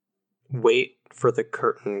 "Wait for the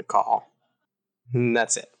curtain call." And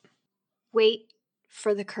that's it. Wait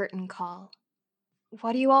for the curtain call.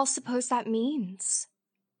 What do you all suppose that means?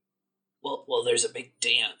 Well, there's a big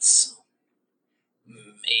dance.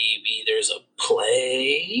 Maybe there's a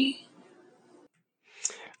play?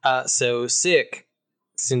 So, Sick,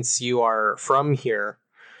 since you are from here,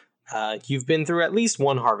 you've been through at least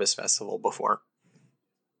one harvest festival before.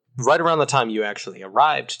 Right around the time you actually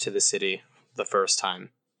arrived to the city the first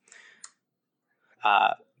time.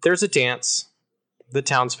 There's a dance. The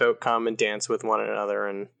townsfolk come and dance with one another,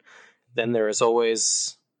 and then there is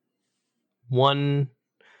always one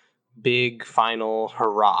big final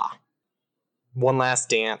hurrah. One last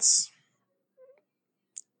dance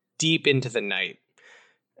deep into the night,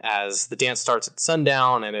 as the dance starts at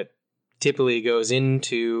sundown and it typically goes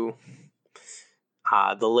into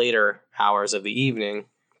the later hours of the evening.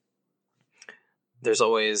 There's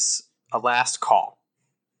always a last call.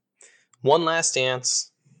 One last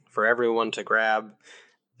dance for everyone to grab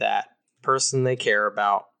that person they care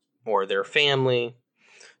about, or their family,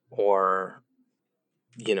 or,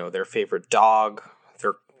 their favorite dog,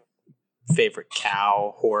 their favorite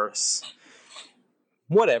cow, horse,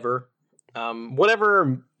 whatever.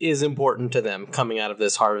 Whatever is important to them coming out of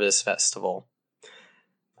this harvest festival.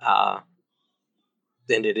 And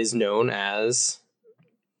it is known as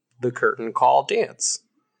the curtain call dance.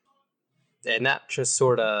 And that just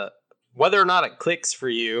sort of, whether or not it clicks for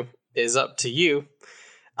you is up to you.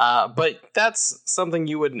 But that's something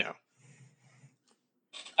you would know.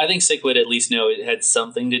 I think Sick would at least know it had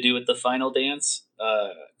something to do with the final dance.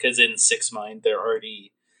 Because in Sick's mind, they're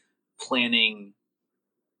already planning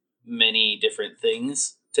many different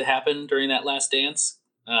things to happen during that last dance.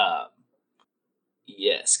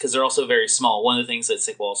 Yes, because they're also very small. One of the things that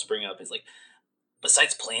Sick will also bring up is like,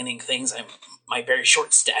 besides planning things, my very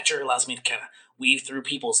short stature allows me to kind of weave through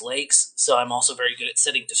people's legs. So I'm also very good at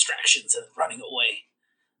setting distractions and running away.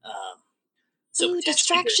 Ooh,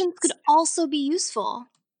 distractions could also be useful.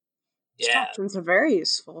 Yeah. Distractions are very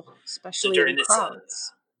useful, especially in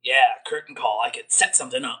crowds. Curtain call. I could set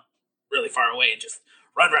something up really far away and just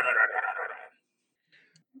run.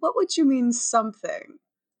 What would you mean something?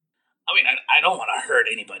 I mean, I don't want to hurt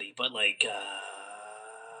anybody, but like,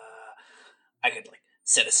 I could like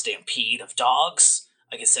set a stampede of dogs.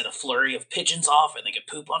 I could set a flurry of pigeons off, and they could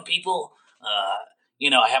poop on people.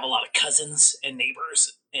 I have a lot of cousins and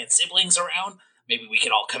neighbors and siblings around. Maybe we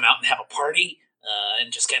could all come out and have a party,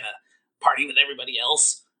 and just kind of party with everybody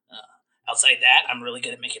else. Outside that, I'm really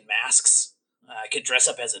good at making masks. I could dress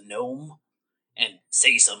up as a gnome and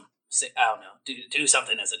I don't know, do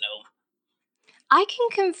something as a gnome. I can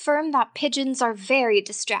confirm that pigeons are very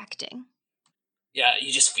distracting. Yeah,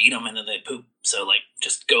 you just feed them and then they poop. So, like,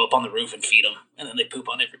 just go up on the roof and feed them, and then they poop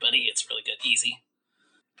on everybody. It's really good, easy.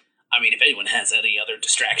 I mean, if anyone has any other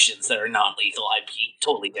distractions that are non-lethal, I'd be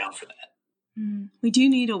totally down for that. We do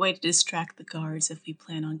need a way to distract the guards if we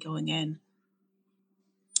plan on going in.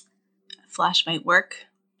 A flash might work.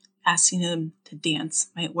 Asking them to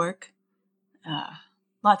dance might work.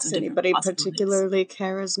 Lots of different possibilities. Anybody particularly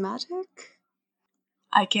charismatic?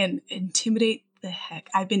 I can intimidate the heck.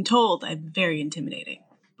 I've been told I'm very intimidating,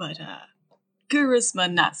 but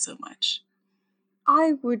charisma not so much.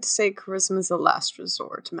 I would say charisma is a last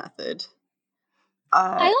resort method.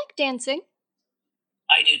 I like dancing.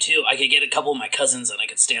 I do too. I could get a couple of my cousins and I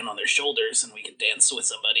could stand on their shoulders and we could dance with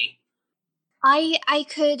somebody. I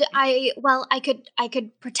could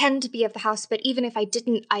pretend to be of the house, but even if I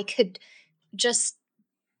didn't, I could just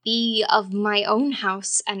be of my own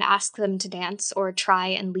house and ask them to dance or try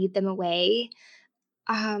and lead them away.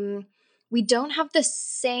 We don't have the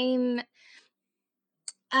same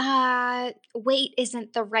weight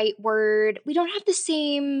isn't the right word. We don't have the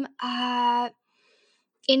same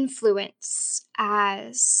influence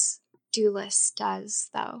as Duelist does,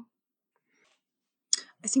 though.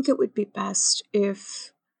 I think it would be best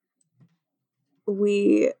if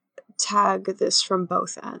we tag this from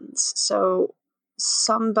both ends. So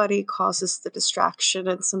somebody causes the distraction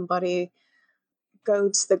and somebody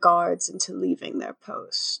goads the guards into leaving their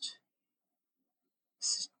post.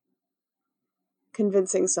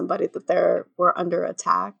 Convincing somebody that we're under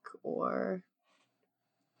attack, or...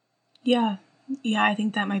 Yeah, I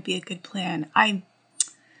think that might be a good plan. I'd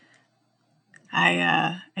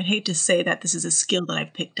hate to say that this is a skill that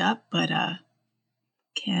I've picked up, but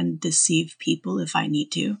can deceive people if I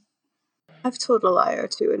need to. I've told a lie or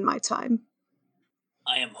two in my time.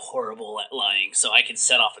 I am horrible at lying, so I can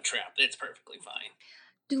set off a trap. It's perfectly fine.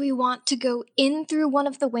 Do we want to go in through one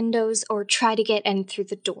of the windows or try to get in through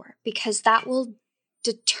the door? Because that will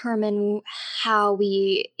determine how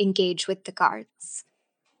we engage with the guards.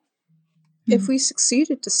 If we succeed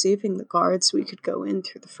at deceiving the guards, we could go in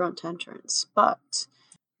through the front entrance, but...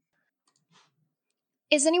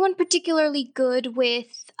 Is anyone particularly good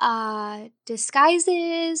with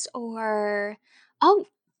disguises or... Oh,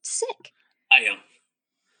 Sick. I am.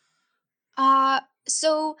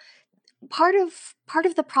 So part of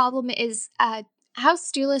the problem is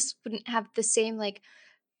House Duelist wouldn't have the same like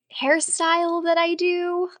hairstyle that I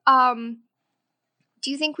do.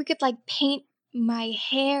 Do you think we could like paint my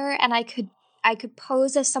hair and I could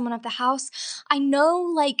pose as someone of the house? I know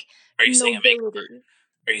like Are you saying a makeover? nobility.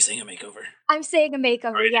 Are you saying a makeover? I'm saying a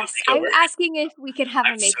makeover, yes. I'm asking if we can have a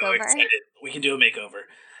makeover. I'm so excited. We can do a makeover.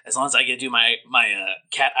 As long as I get to do my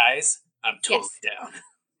cat eyes, I'm totally down.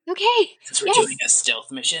 Okay. Since we're doing a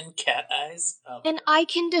stealth mission, cat eyes. And I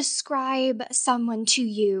can describe someone to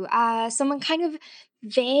you. Someone kind of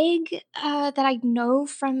vague that I know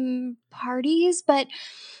from parties, but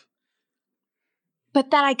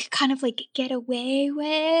that I could kind of like get away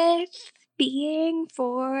with being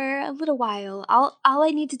for a little while. All I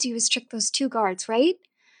need to do is trick those two guards, right?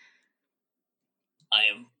 I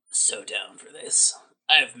am so down for this.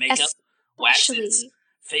 I have makeup, waxes,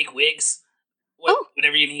 fake wigs.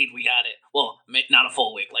 Whatever you need, we got it. Well, not a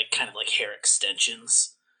full wig, like kind of like hair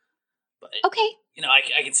extensions. But okay, I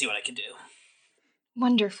can see what I can do.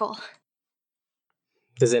 Wonderful.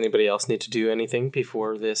 Does anybody else need to do anything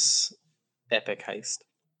before this epic heist.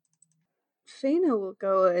 Fana will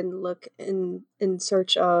go and look in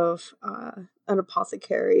search of an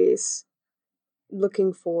apothecary's,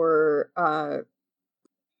 looking for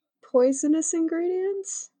poisonous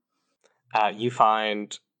ingredients. You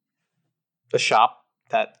find a shop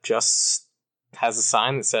that just has a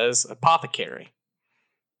sign that says apothecary.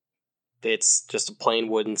 It's just a plain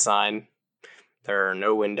wooden sign. There are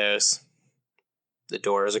no windows. The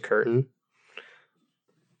door is a curtain.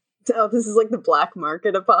 Oh, this is like the black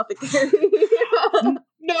market apothecary.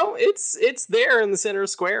 No, it's there in the center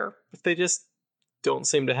square. They just don't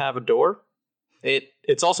seem to have a door.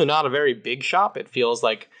 It's also not a very big shop. It feels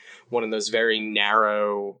like one of those very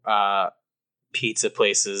narrow pizza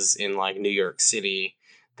places in like New York City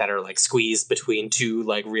that are like squeezed between two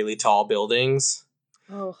like really tall buildings.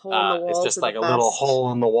 Oh, hole in the walls. It's just like a little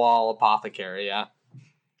hole in the wall apothecary. Yeah.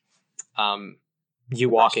 You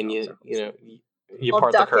walk in, you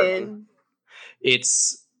part the curtain.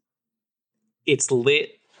 It's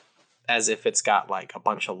lit as if it's got like a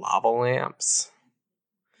bunch of lava lamps.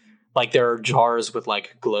 Like there are jars with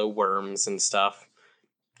like glowworms and stuff.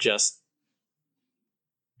 Just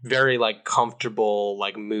very like comfortable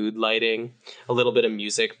like mood lighting. A little bit of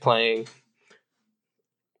music playing.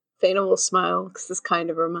 Fana will smile because this kind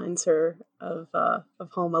of reminds her of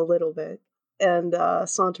home a little bit, and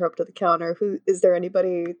saunter up to the counter. Is there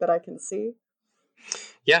anybody that I can see?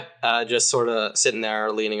 Yeah, just sort of sitting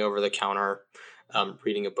there, leaning over the counter,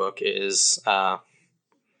 reading a book is an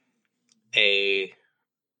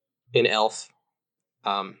elf,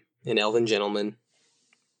 an elven gentleman,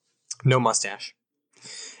 no mustache,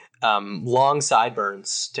 long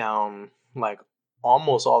sideburns down like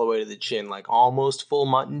almost all the way to the chin, like almost full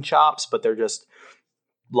mutton chops, but they're just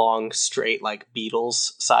long, straight like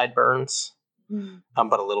Beatles sideburns,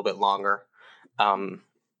 but a little bit longer.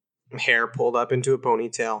 Hair pulled up into a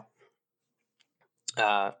ponytail.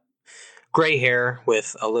 Gray hair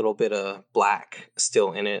with a little bit of black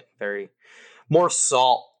still in it. Very more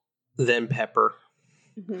salt than pepper.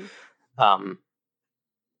 Mm-hmm.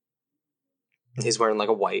 He's wearing like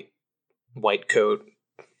a white coat,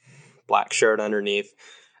 black shirt underneath.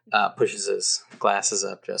 Pushes his glasses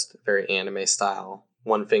up, just very anime style.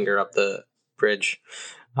 One finger up the bridge.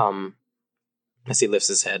 As he lifts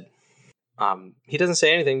his head. He doesn't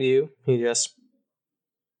say anything to you. He just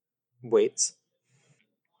waits.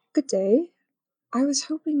 Good day. I was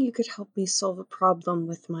hoping you could help me solve a problem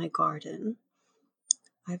with my garden.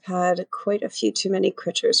 I've had quite a few too many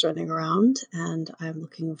critters running around, and I'm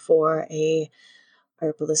looking for a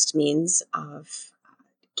herbalist means of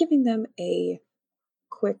giving them a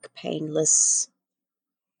quick, painless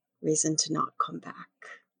reason to not come back.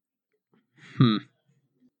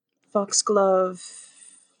 Foxglove,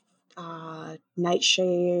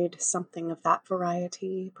 nightshade, something of that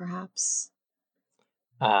variety, perhaps.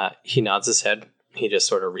 He nods his head. He just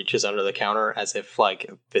sort of reaches under the counter as if, like,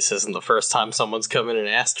 this isn't the first time someone's come in and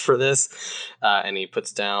asked for this. And he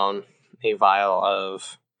puts down a vial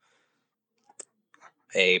of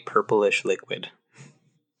a purplish liquid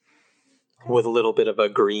with a little bit of a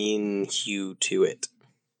green hue to it.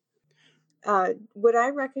 Would I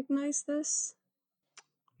recognize this?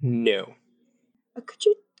 No. Could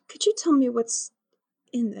you tell me what's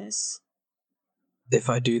in this? If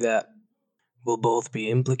I do that, we'll both be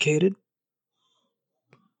implicated.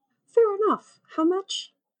 Fair enough. How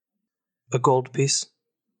much? A gold piece.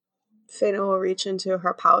 Fana will reach into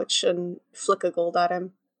her pouch and flick a gold at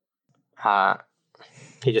him.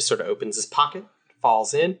 He just sort of opens his pocket,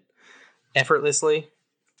 falls in, effortlessly.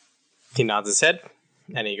 He nods his head,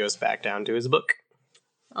 and he goes back down to his book.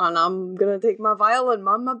 And I'm gonna take my vial and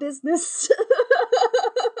mind my business.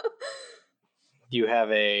 You have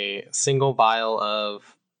a single vial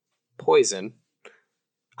of poison.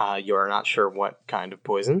 You are not sure what kind of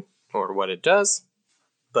poison or what it does,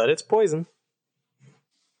 but it's poison.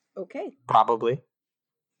 Okay. Probably.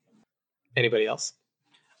 Anybody else?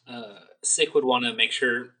 Sick would want to make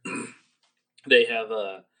sure they have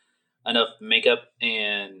enough makeup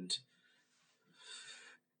and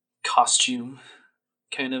costume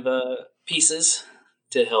kind of pieces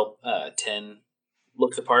to help Ten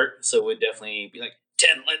look the part. So we'd definitely be like,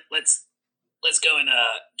 Ten, let's go and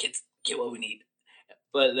get what we need.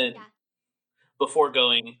 But then before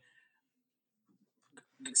going,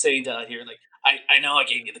 saying to here, like, I know I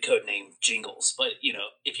gave you the code name Jingles, but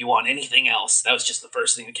if you want anything else, that was just the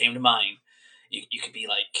first thing that came to mind. You could be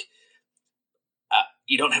like,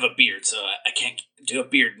 you don't have a beard, so I can't do a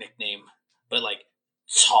beard nickname, but like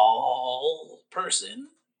tall person,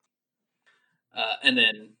 and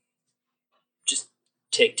then just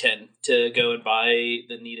take 10 to go and buy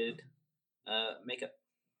the needed makeup.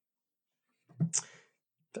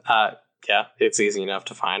 Yeah, it's easy enough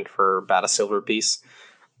to find for about a silver piece.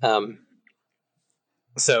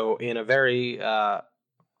 So in a very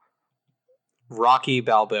Rocky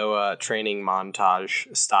Balboa training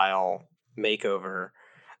montage style makeover,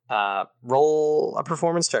 roll a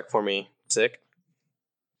performance check for me, Sick.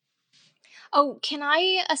 Oh, can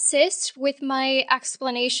I assist with my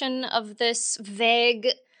explanation of this vague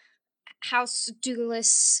House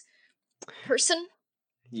Duelist person?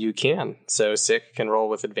 You can. So Sick can roll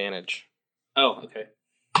with advantage. Oh, okay.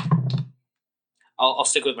 I'll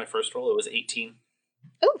stick with my first roll. It was 18.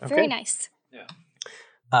 Oh, very Okay. nice.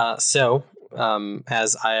 Yeah. So,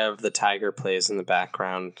 as Eye of the Tiger plays in the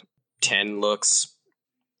background, 10 looks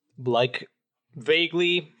like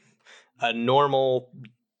vaguely a normal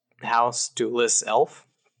house duelist elf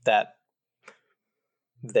that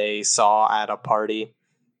they saw at a party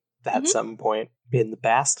at some point in the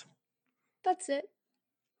past. That's it.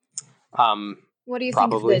 What do you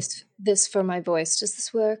probably. think of this for my voice? Does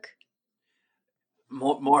this work?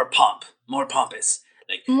 More pomp. More pompous.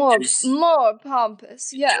 Like More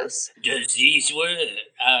pompous, yes. Does these work?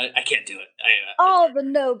 I can't do it. All the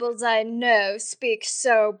nobles I know speak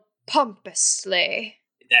so pompously.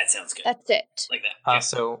 That sounds good. That's it. Like that. Yeah,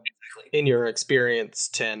 So, exactly. in your experience,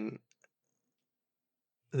 10,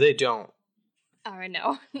 they don't. Oh, I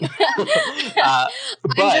know.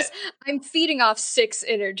 But I'm feeding off 6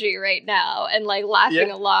 energy right now and like laughing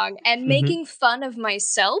along and making fun of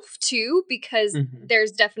myself too, because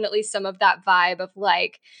there's definitely some of that vibe of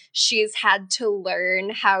like she's had to learn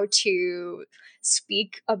how to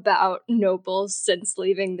speak about nobles since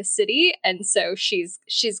leaving the city, and so she's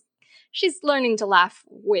learning to laugh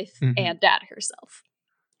with and at herself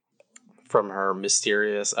from her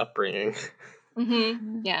mysterious upbringing.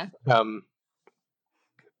 Yeah.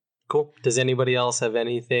 Cool. Does anybody else have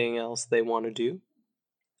anything else they want to do?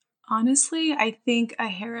 Honestly, I think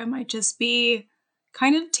Ahara might just be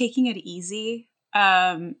kind of taking it easy,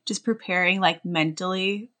 just preparing like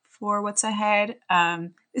mentally for what's ahead.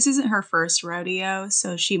 This isn't her first rodeo,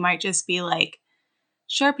 so she might just be like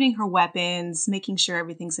sharpening her weapons, making sure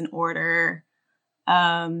everything's in order,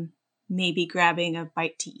 maybe grabbing a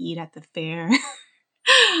bite to eat at the fair.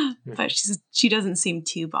 But she doesn't seem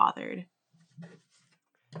too bothered.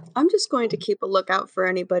 I'm just going to keep a lookout for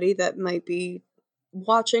anybody that might be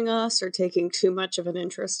watching us or taking too much of an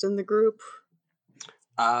interest in the group.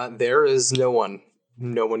 There is no one.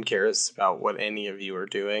 No one cares about what any of you are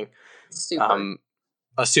doing. Super.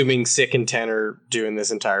 Assuming Sick and 10 are doing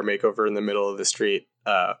this entire makeover in the middle of the street.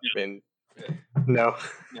 And no.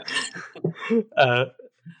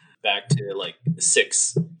 Back to like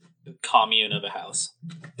 6 commune of a house.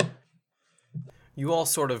 You all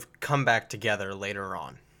sort of come back together later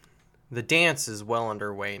on. The dance is well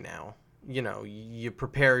underway now. You know, you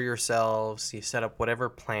prepare yourselves, you set up whatever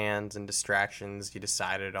plans and distractions you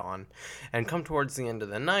decided on, and come towards the end of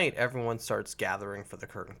the night, everyone starts gathering for the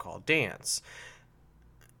curtain call dance.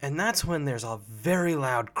 And that's when there's a very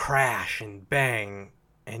loud crash and bang,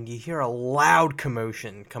 and you hear a loud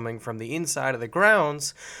commotion coming from the inside of the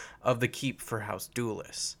grounds of the keep for House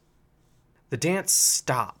Duelist. The dance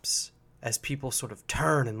stops as people sort of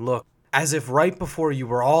turn and look, as if right before you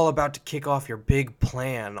were all about to kick off your big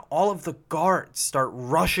plan, all of the guards start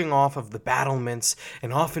rushing off of the battlements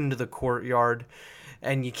and off into the courtyard,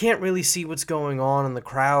 and you can't really see what's going on, and the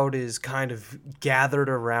crowd is kind of gathered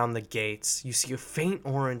around the gates. You see a faint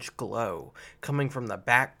orange glow coming from the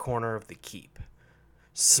back corner of the keep.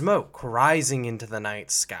 Smoke rising into the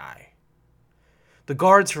night sky. The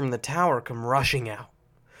guards from the tower come rushing out.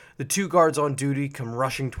 The 2 guards on duty come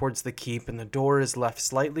rushing towards the keep, and the door is left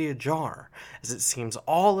slightly ajar, as it seems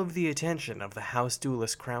all of the attention of the House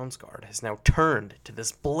Duelist Crownsguard has now turned to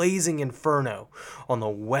this blazing inferno on the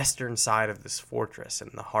western side of this fortress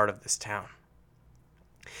in the heart of this town.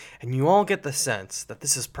 And you all get the sense that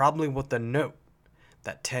this is probably what the note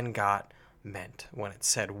that 10 got meant when it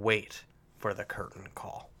said wait for the curtain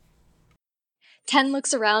call. 10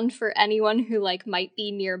 looks around for anyone who like might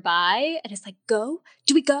be nearby and is like, go?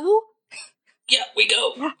 Do we go? Yeah, we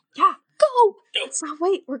go. Yeah. Go! Let's not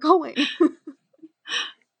wait, we're going.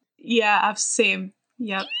 Yeah, same.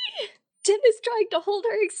 Yep. 10 is trying to hold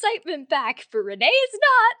her excitement back, but Renee is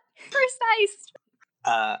not.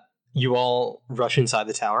 Precise. You all rush inside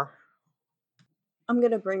the tower. I'm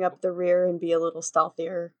gonna bring up the rear and be a little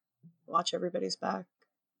stealthier. Watch everybody's back.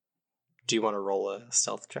 Do you want to roll a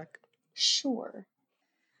stealth check? Sure.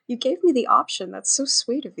 You gave me the option. That's so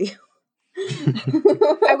sweet of you.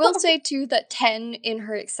 I will say, too, that 10, in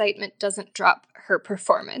her excitement, doesn't drop her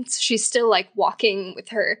performance. She's still, like, walking with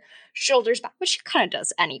her shoulders back, which she kind of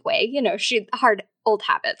does anyway. You know, old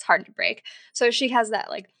habits, hard to break. So she has that,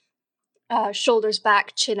 like, shoulders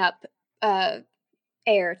back, chin up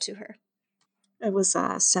air to her. It was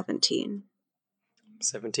 17.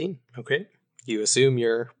 17. Okay. You assume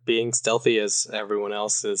you're being stealthy as everyone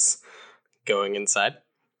else is going inside.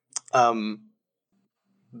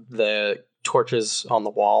 The torches on the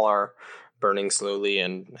wall are burning slowly,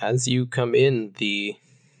 and as you come in, the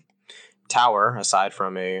tower, aside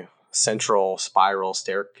from a central spiral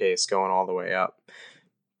staircase going all the way up,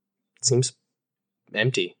 seems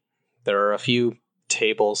empty. There are a few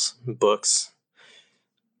tables, books.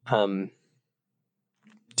 Do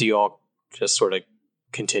you all just sort of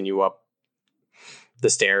continue up the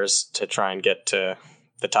stairs to try and get to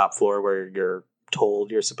the top floor where you're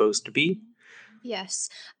told you're supposed to be? Yes.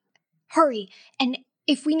 Hurry, and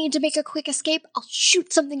if we need to make a quick escape, I'll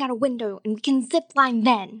shoot something out a window and we can zip line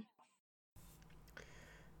then.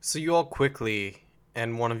 So you all quickly,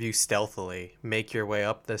 and one of you stealthily, make your way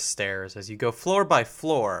up the stairs as you go floor by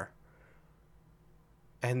floor,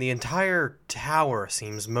 and the entire tower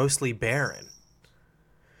seems mostly barren.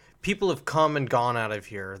 People have come and gone out of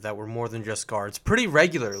here that were more than just guards pretty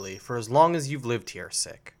regularly for as long as you've lived here,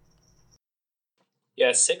 Sick.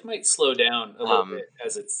 Yeah, Sick might slow down a little bit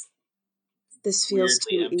as it's This feels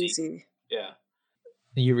weirdly too empty. easy. Yeah.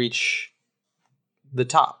 You reach the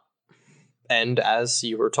top, and as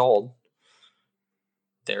you were told,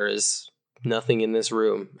 there is nothing in this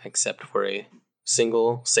room except for a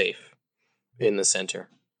single safe in the center.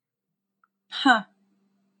 Huh.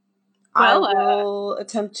 I Well, will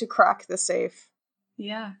attempt to crack the safe.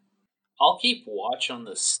 Yeah. I'll keep watch on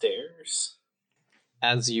the stairs.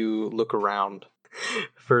 As you look around,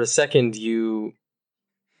 for a second, you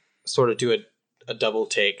sort of do a double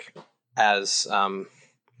take as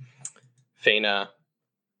Feyna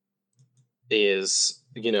is,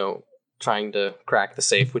 trying to crack the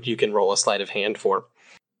safe, which you can roll a sleight of hand for.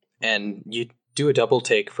 And you do a double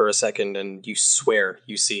take for a second, and you swear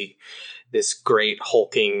you see this great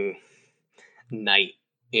hulking knight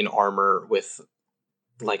in armor with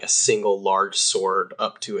like a single large sword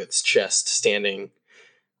up to its chest standing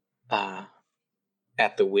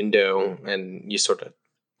at the window, and you sort of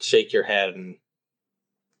shake your head and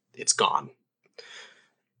it's gone.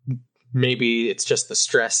 Maybe it's just the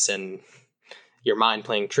stress and your mind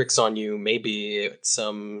playing tricks on you. Maybe it's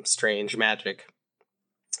some strange magic.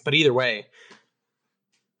 But either way,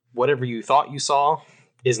 whatever you thought you saw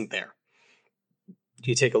isn't there.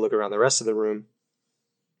 You take a look around the rest of the room.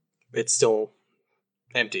 It's still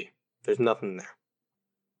empty. There's nothing there.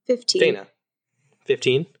 15. Feyna.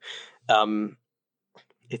 15.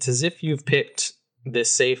 It's as if you've picked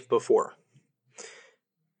this safe before.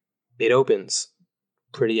 It opens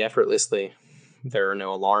pretty effortlessly. There are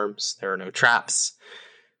no alarms. There are no traps.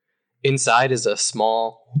 Inside is a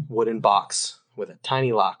small wooden box with a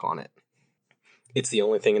tiny lock on it. It's the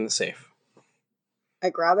only thing in the safe. I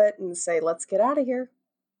grab it and say, let's get out of here.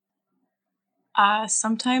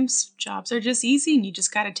 Sometimes jobs are just easy and you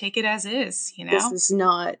just gotta take it as is, you know? This is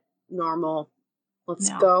not normal. Let's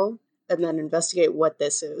No. go and then investigate what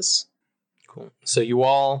this is. Cool. So you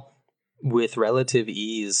all, with relative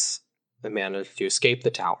ease, managed to escape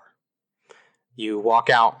the tower. You walk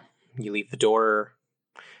out. You leave the door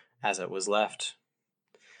as it was left.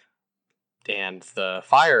 And the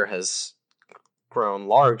fire has grown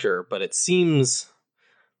larger, but it seems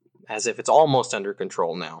as if it's almost under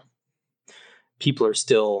control now. People are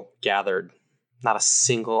still gathered. Not a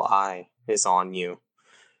single eye is on you.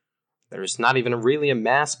 There's not even really a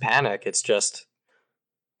mass panic. It's just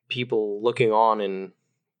people looking on in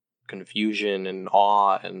confusion and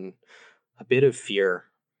awe and a bit of fear.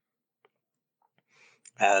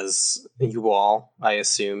 As you all, I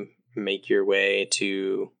assume, make your way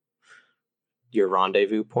to your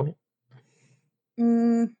rendezvous point.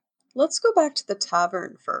 Let's go back to the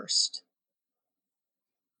tavern first.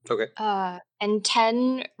 Okay. And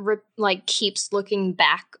 10 keeps looking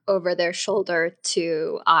back over their shoulder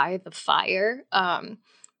to eye the fire.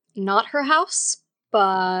 Not her house,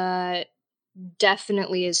 but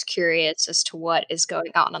definitely is curious as to what is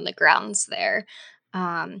going on the grounds there.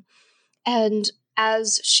 And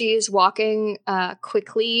as she is walking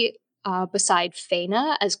quickly beside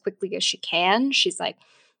Feyna, as quickly as she can, she's like,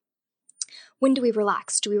 when do we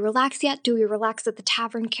relax? Do we relax yet? Do we relax at the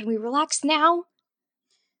tavern? Can we relax now?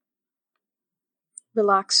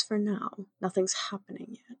 Relax for now. Nothing's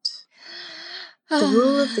happening yet. The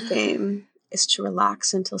rule of the game is to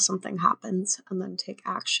relax until something happens and then take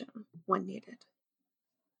action when needed.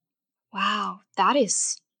 Wow, that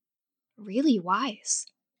is really wise.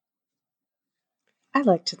 I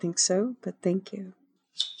like to think so, but thank you.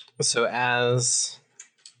 So as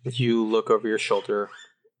you look over your shoulder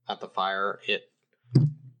at the fire,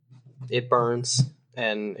 it burns,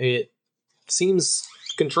 and it seems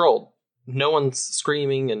controlled. No one's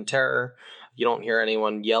screaming in terror. You don't hear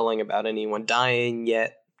anyone yelling about anyone dying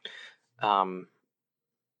yet. You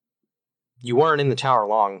weren't in the tower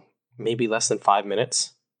long, maybe less than 5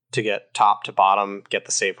 minutes to get top to bottom, get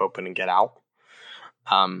the safe open, and get out.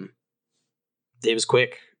 It was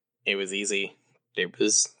quick. It was easy. It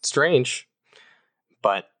was strange,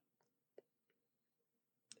 but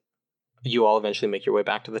you all eventually make your way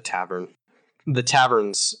back to the tavern. The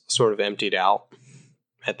tavern's sort of emptied out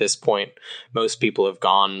at this point. Most people have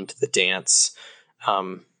gone to the dance.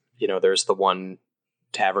 There's the one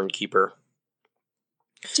tavern keeper.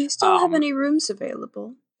 Do you still have any rooms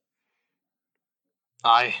available?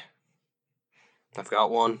 I've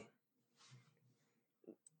got one.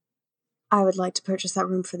 I would like to purchase that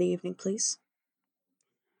room for the evening, please.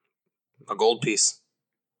 A gold piece.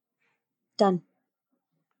 Done.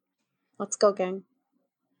 Let's go, gang.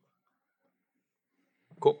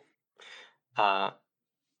 Cool.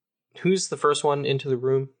 Who's the first one into the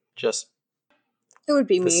room? Just it would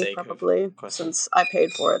be for the me, sake of probably, question. since I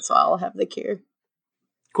paid for it, so I'll have the key.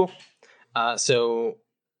 Cool. So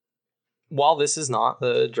while this is not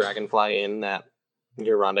the Dragonfly Inn that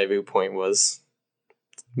your rendezvous point was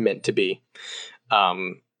meant to be,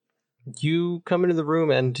 you come into the room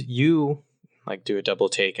and you do a double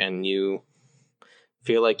take, and you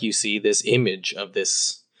feel like you see this image of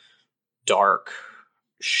this dark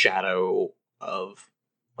shadow of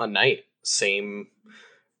a knight, same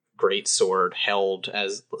great sword held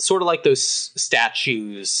as sort of like those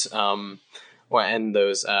statues, and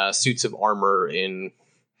those suits of armor in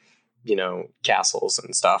castles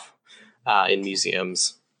and stuff, in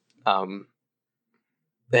museums. And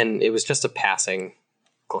it was just a passing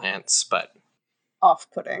glance, but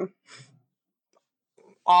off-putting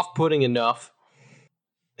enough.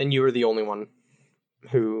 And you were the only one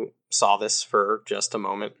who saw this for just a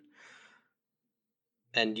moment.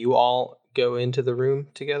 And you all go into the room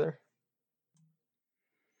together?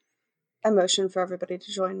 I motion for everybody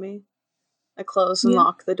to join me. I close and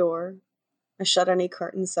lock the door. I shut any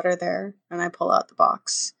curtains that are there, and I pull out the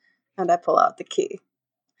box, and I pull out the key.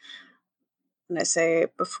 And I say,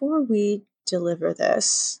 before we deliver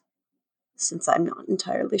this, since I'm not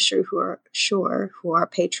entirely sure who our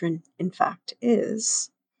patron, in fact, is,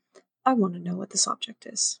 I want to know what this object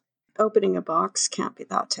is. Opening a box can't be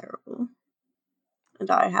that terrible. And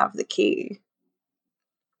I have the key.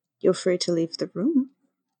 You're free to leave the room.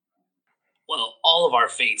 Well, all of our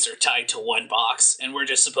fates are tied to one box, and we're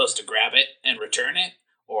just supposed to grab it and return it,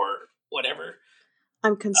 or whatever.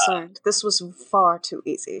 I'm concerned. This was far too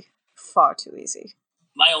easy. Far too easy.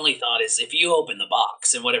 My only thought is if you open the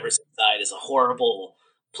box and whatever's inside is a horrible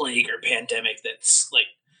plague or pandemic that's,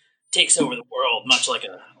 takes over the world, much like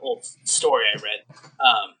an old story I read,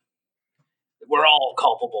 we're all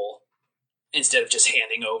culpable instead of just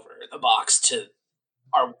handing over the box to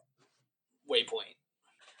our waypoint.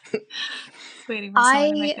 Waiting for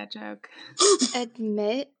someone to make that joke.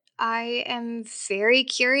 Admit I am very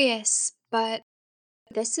curious, but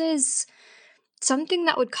this is something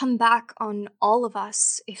that would come back on all of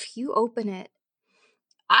us if you open it.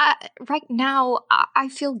 Right now, I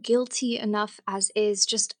feel guilty enough as is,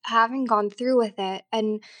 just having gone through with it.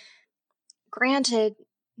 And granted,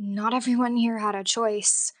 not everyone here had a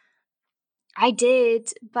choice. I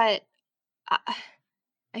did, but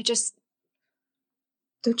I just...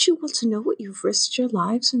 Don't you want to know what you've risked your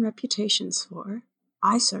lives and reputations for?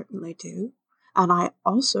 I certainly do. And I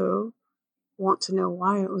also want to know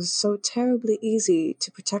why it was so terribly easy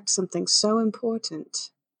to protect something so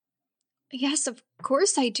important. Yes, of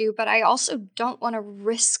course I do, but I also don't want to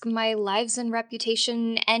risk my lives and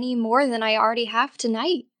reputation any more than I already have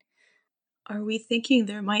tonight. Are we thinking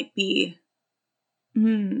there might be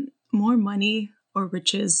more money or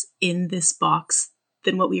riches in this box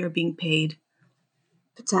than what we are being paid?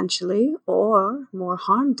 Potentially, or more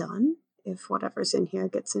harm done if whatever's in here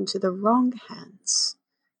gets into the wrong hands.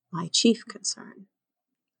 My chief concern.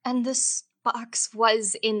 And this box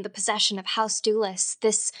was in the possession of House Duelis.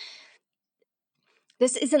 This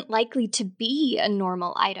isn't likely to be a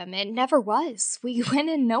normal item. It never was. We went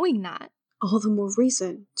in knowing that. All the more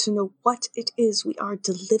reason to know what it is we are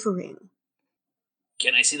delivering.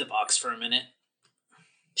 Can I see the box for a minute?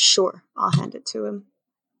 Sure, I'll hand it to him.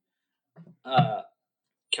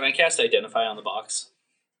 Can I cast Identify on the box?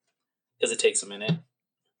 Because it takes a minute.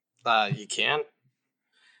 You can.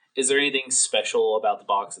 Is there anything special about the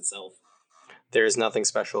box itself? There is nothing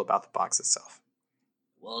special about the box itself.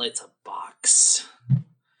 Well, it's a box.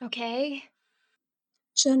 Okay.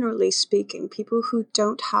 Generally speaking, people who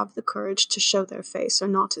don't have the courage to show their face are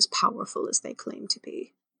not as powerful as they claim to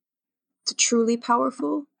be. The truly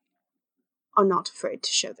powerful are not afraid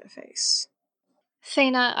to show their face.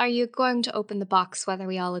 Feyna, are you going to open the box whether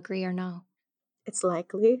we all agree or no? It's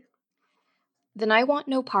likely. Then I want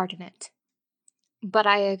no part in it. But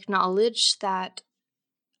I acknowledge that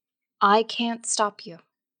I can't stop you.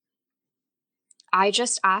 I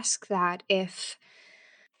just ask that if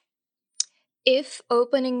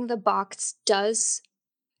opening the box does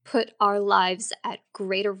put our lives at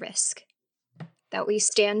greater risk, that we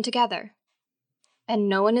stand together and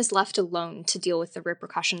no one is left alone to deal with the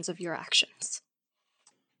repercussions of your actions.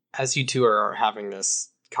 As you two are having this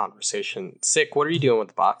conversation, Sick, what are you doing with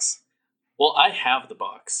the box? Well, I have the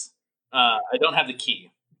box. I don't have the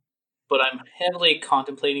key. But I'm heavily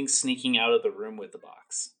contemplating sneaking out of the room with the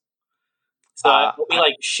box. So I'll be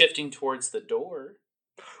like shifting towards the door.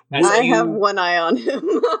 I have one eye on him.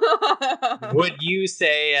 Would you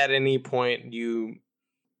say at any point you,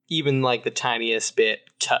 even like the tiniest bit,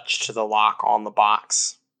 touched the lock on the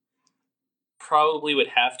box? Probably would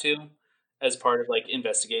have to, as part of like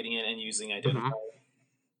investigating it and using identifier. Mm-hmm.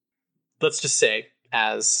 Let's just say,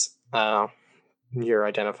 as your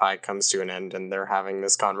identify comes to an end and they're having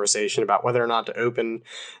this conversation about whether or not to open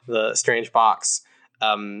the strange box,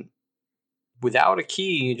 without a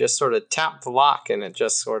key, you just sort of tap the lock and it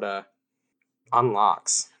just sort of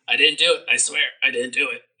unlocks. I didn't do it. I swear. I didn't do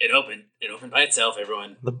it. It opened. It opened by itself,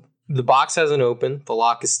 everyone. The box hasn't opened. The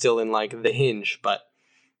lock is still in like the hinge, but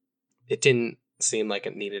it didn't seem like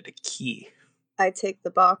it needed a key. I take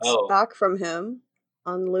the box back from him,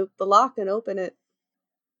 unloop the lock, and open it.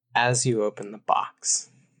 As you open the box,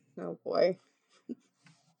 oh boy,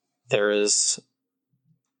 there is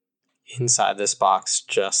inside this box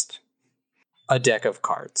just a deck of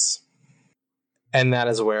cards. And that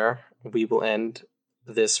is where we will end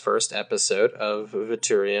this first episode of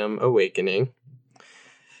Viturium Awakening.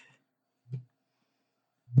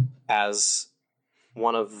 As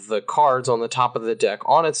one of the cards on the top of the deck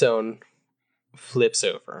on its own flips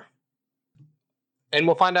over. And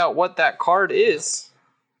we'll find out what that card is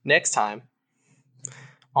next time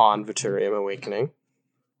on Viturium Awakening.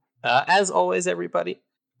 As always, everybody,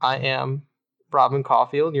 I am Robin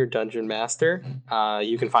Caulfield, your Dungeon Master.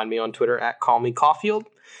 You can find me on Twitter at CallMeCaulfield.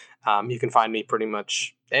 You can find me pretty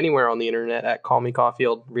much anywhere on the internet at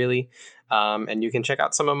CallMeCaulfield, really. And you can check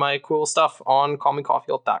out some of my cool stuff on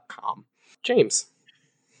callmecaulfield.com. James.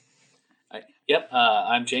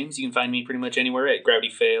 I'm James. You can find me pretty much anywhere at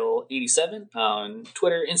GravityFail87 on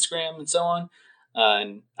Twitter, Instagram, and so on.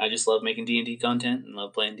 And I just love making D&D content and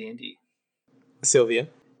love playing D&D. Sylvia.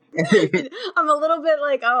 I'm a little bit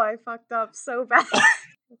like, oh, I fucked up so bad.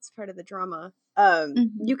 That's part of the drama.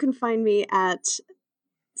 You can find me at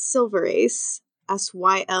Silverace,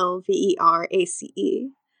 SYLVERACE,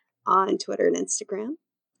 on Twitter and Instagram.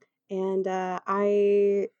 And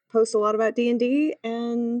I post a lot about D&D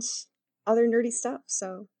and other nerdy stuff,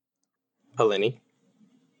 so. Eleni.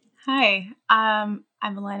 Hi, I'm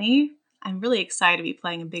Eleni. I'm really excited to be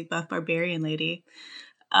playing a big buff barbarian lady.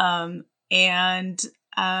 And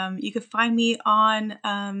you can find me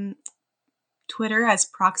on Twitter as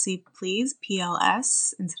Proxy Please,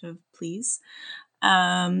 PLS instead of Please.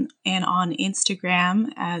 And on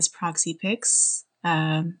Instagram as Proxy Pics,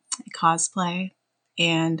 cosplay,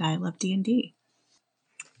 and I love D&D.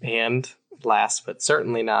 And last but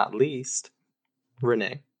certainly not least,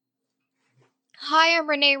 Renee. Hi, I'm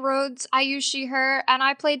Renee Rhodes. I use she, her, and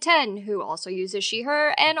I play Ten, who also uses she,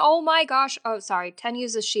 her, and oh my gosh, 10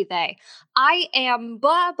 uses she, they. I am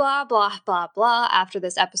blah, blah, blah, blah, blah after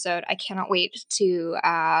this episode. I cannot wait to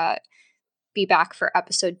be back for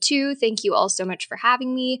episode 2. Thank you all so much for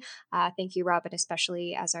having me. Thank you, Robin,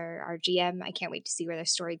 especially as our GM. I can't wait to see where their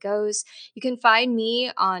story goes. You can find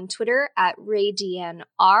me on Twitter at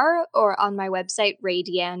RayDeanneR or on my website,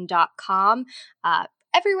 raydeanne.com.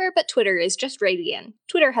 Everywhere but Twitter is just Raydeanne.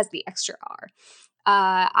 Twitter has the extra R.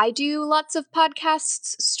 I do lots of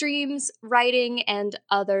podcasts, streams, writing, and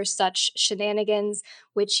other such shenanigans,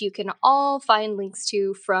 which you can all find links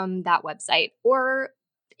to from that website or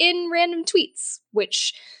in random tweets,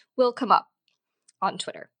 which will come up on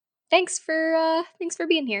Twitter. Thanks for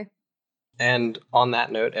being here. And on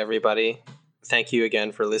that note, everybody, thank you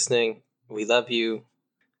again for listening. We love you,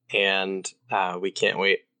 and we can't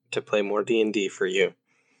wait to play more D&D for you.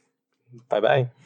 Bye-bye.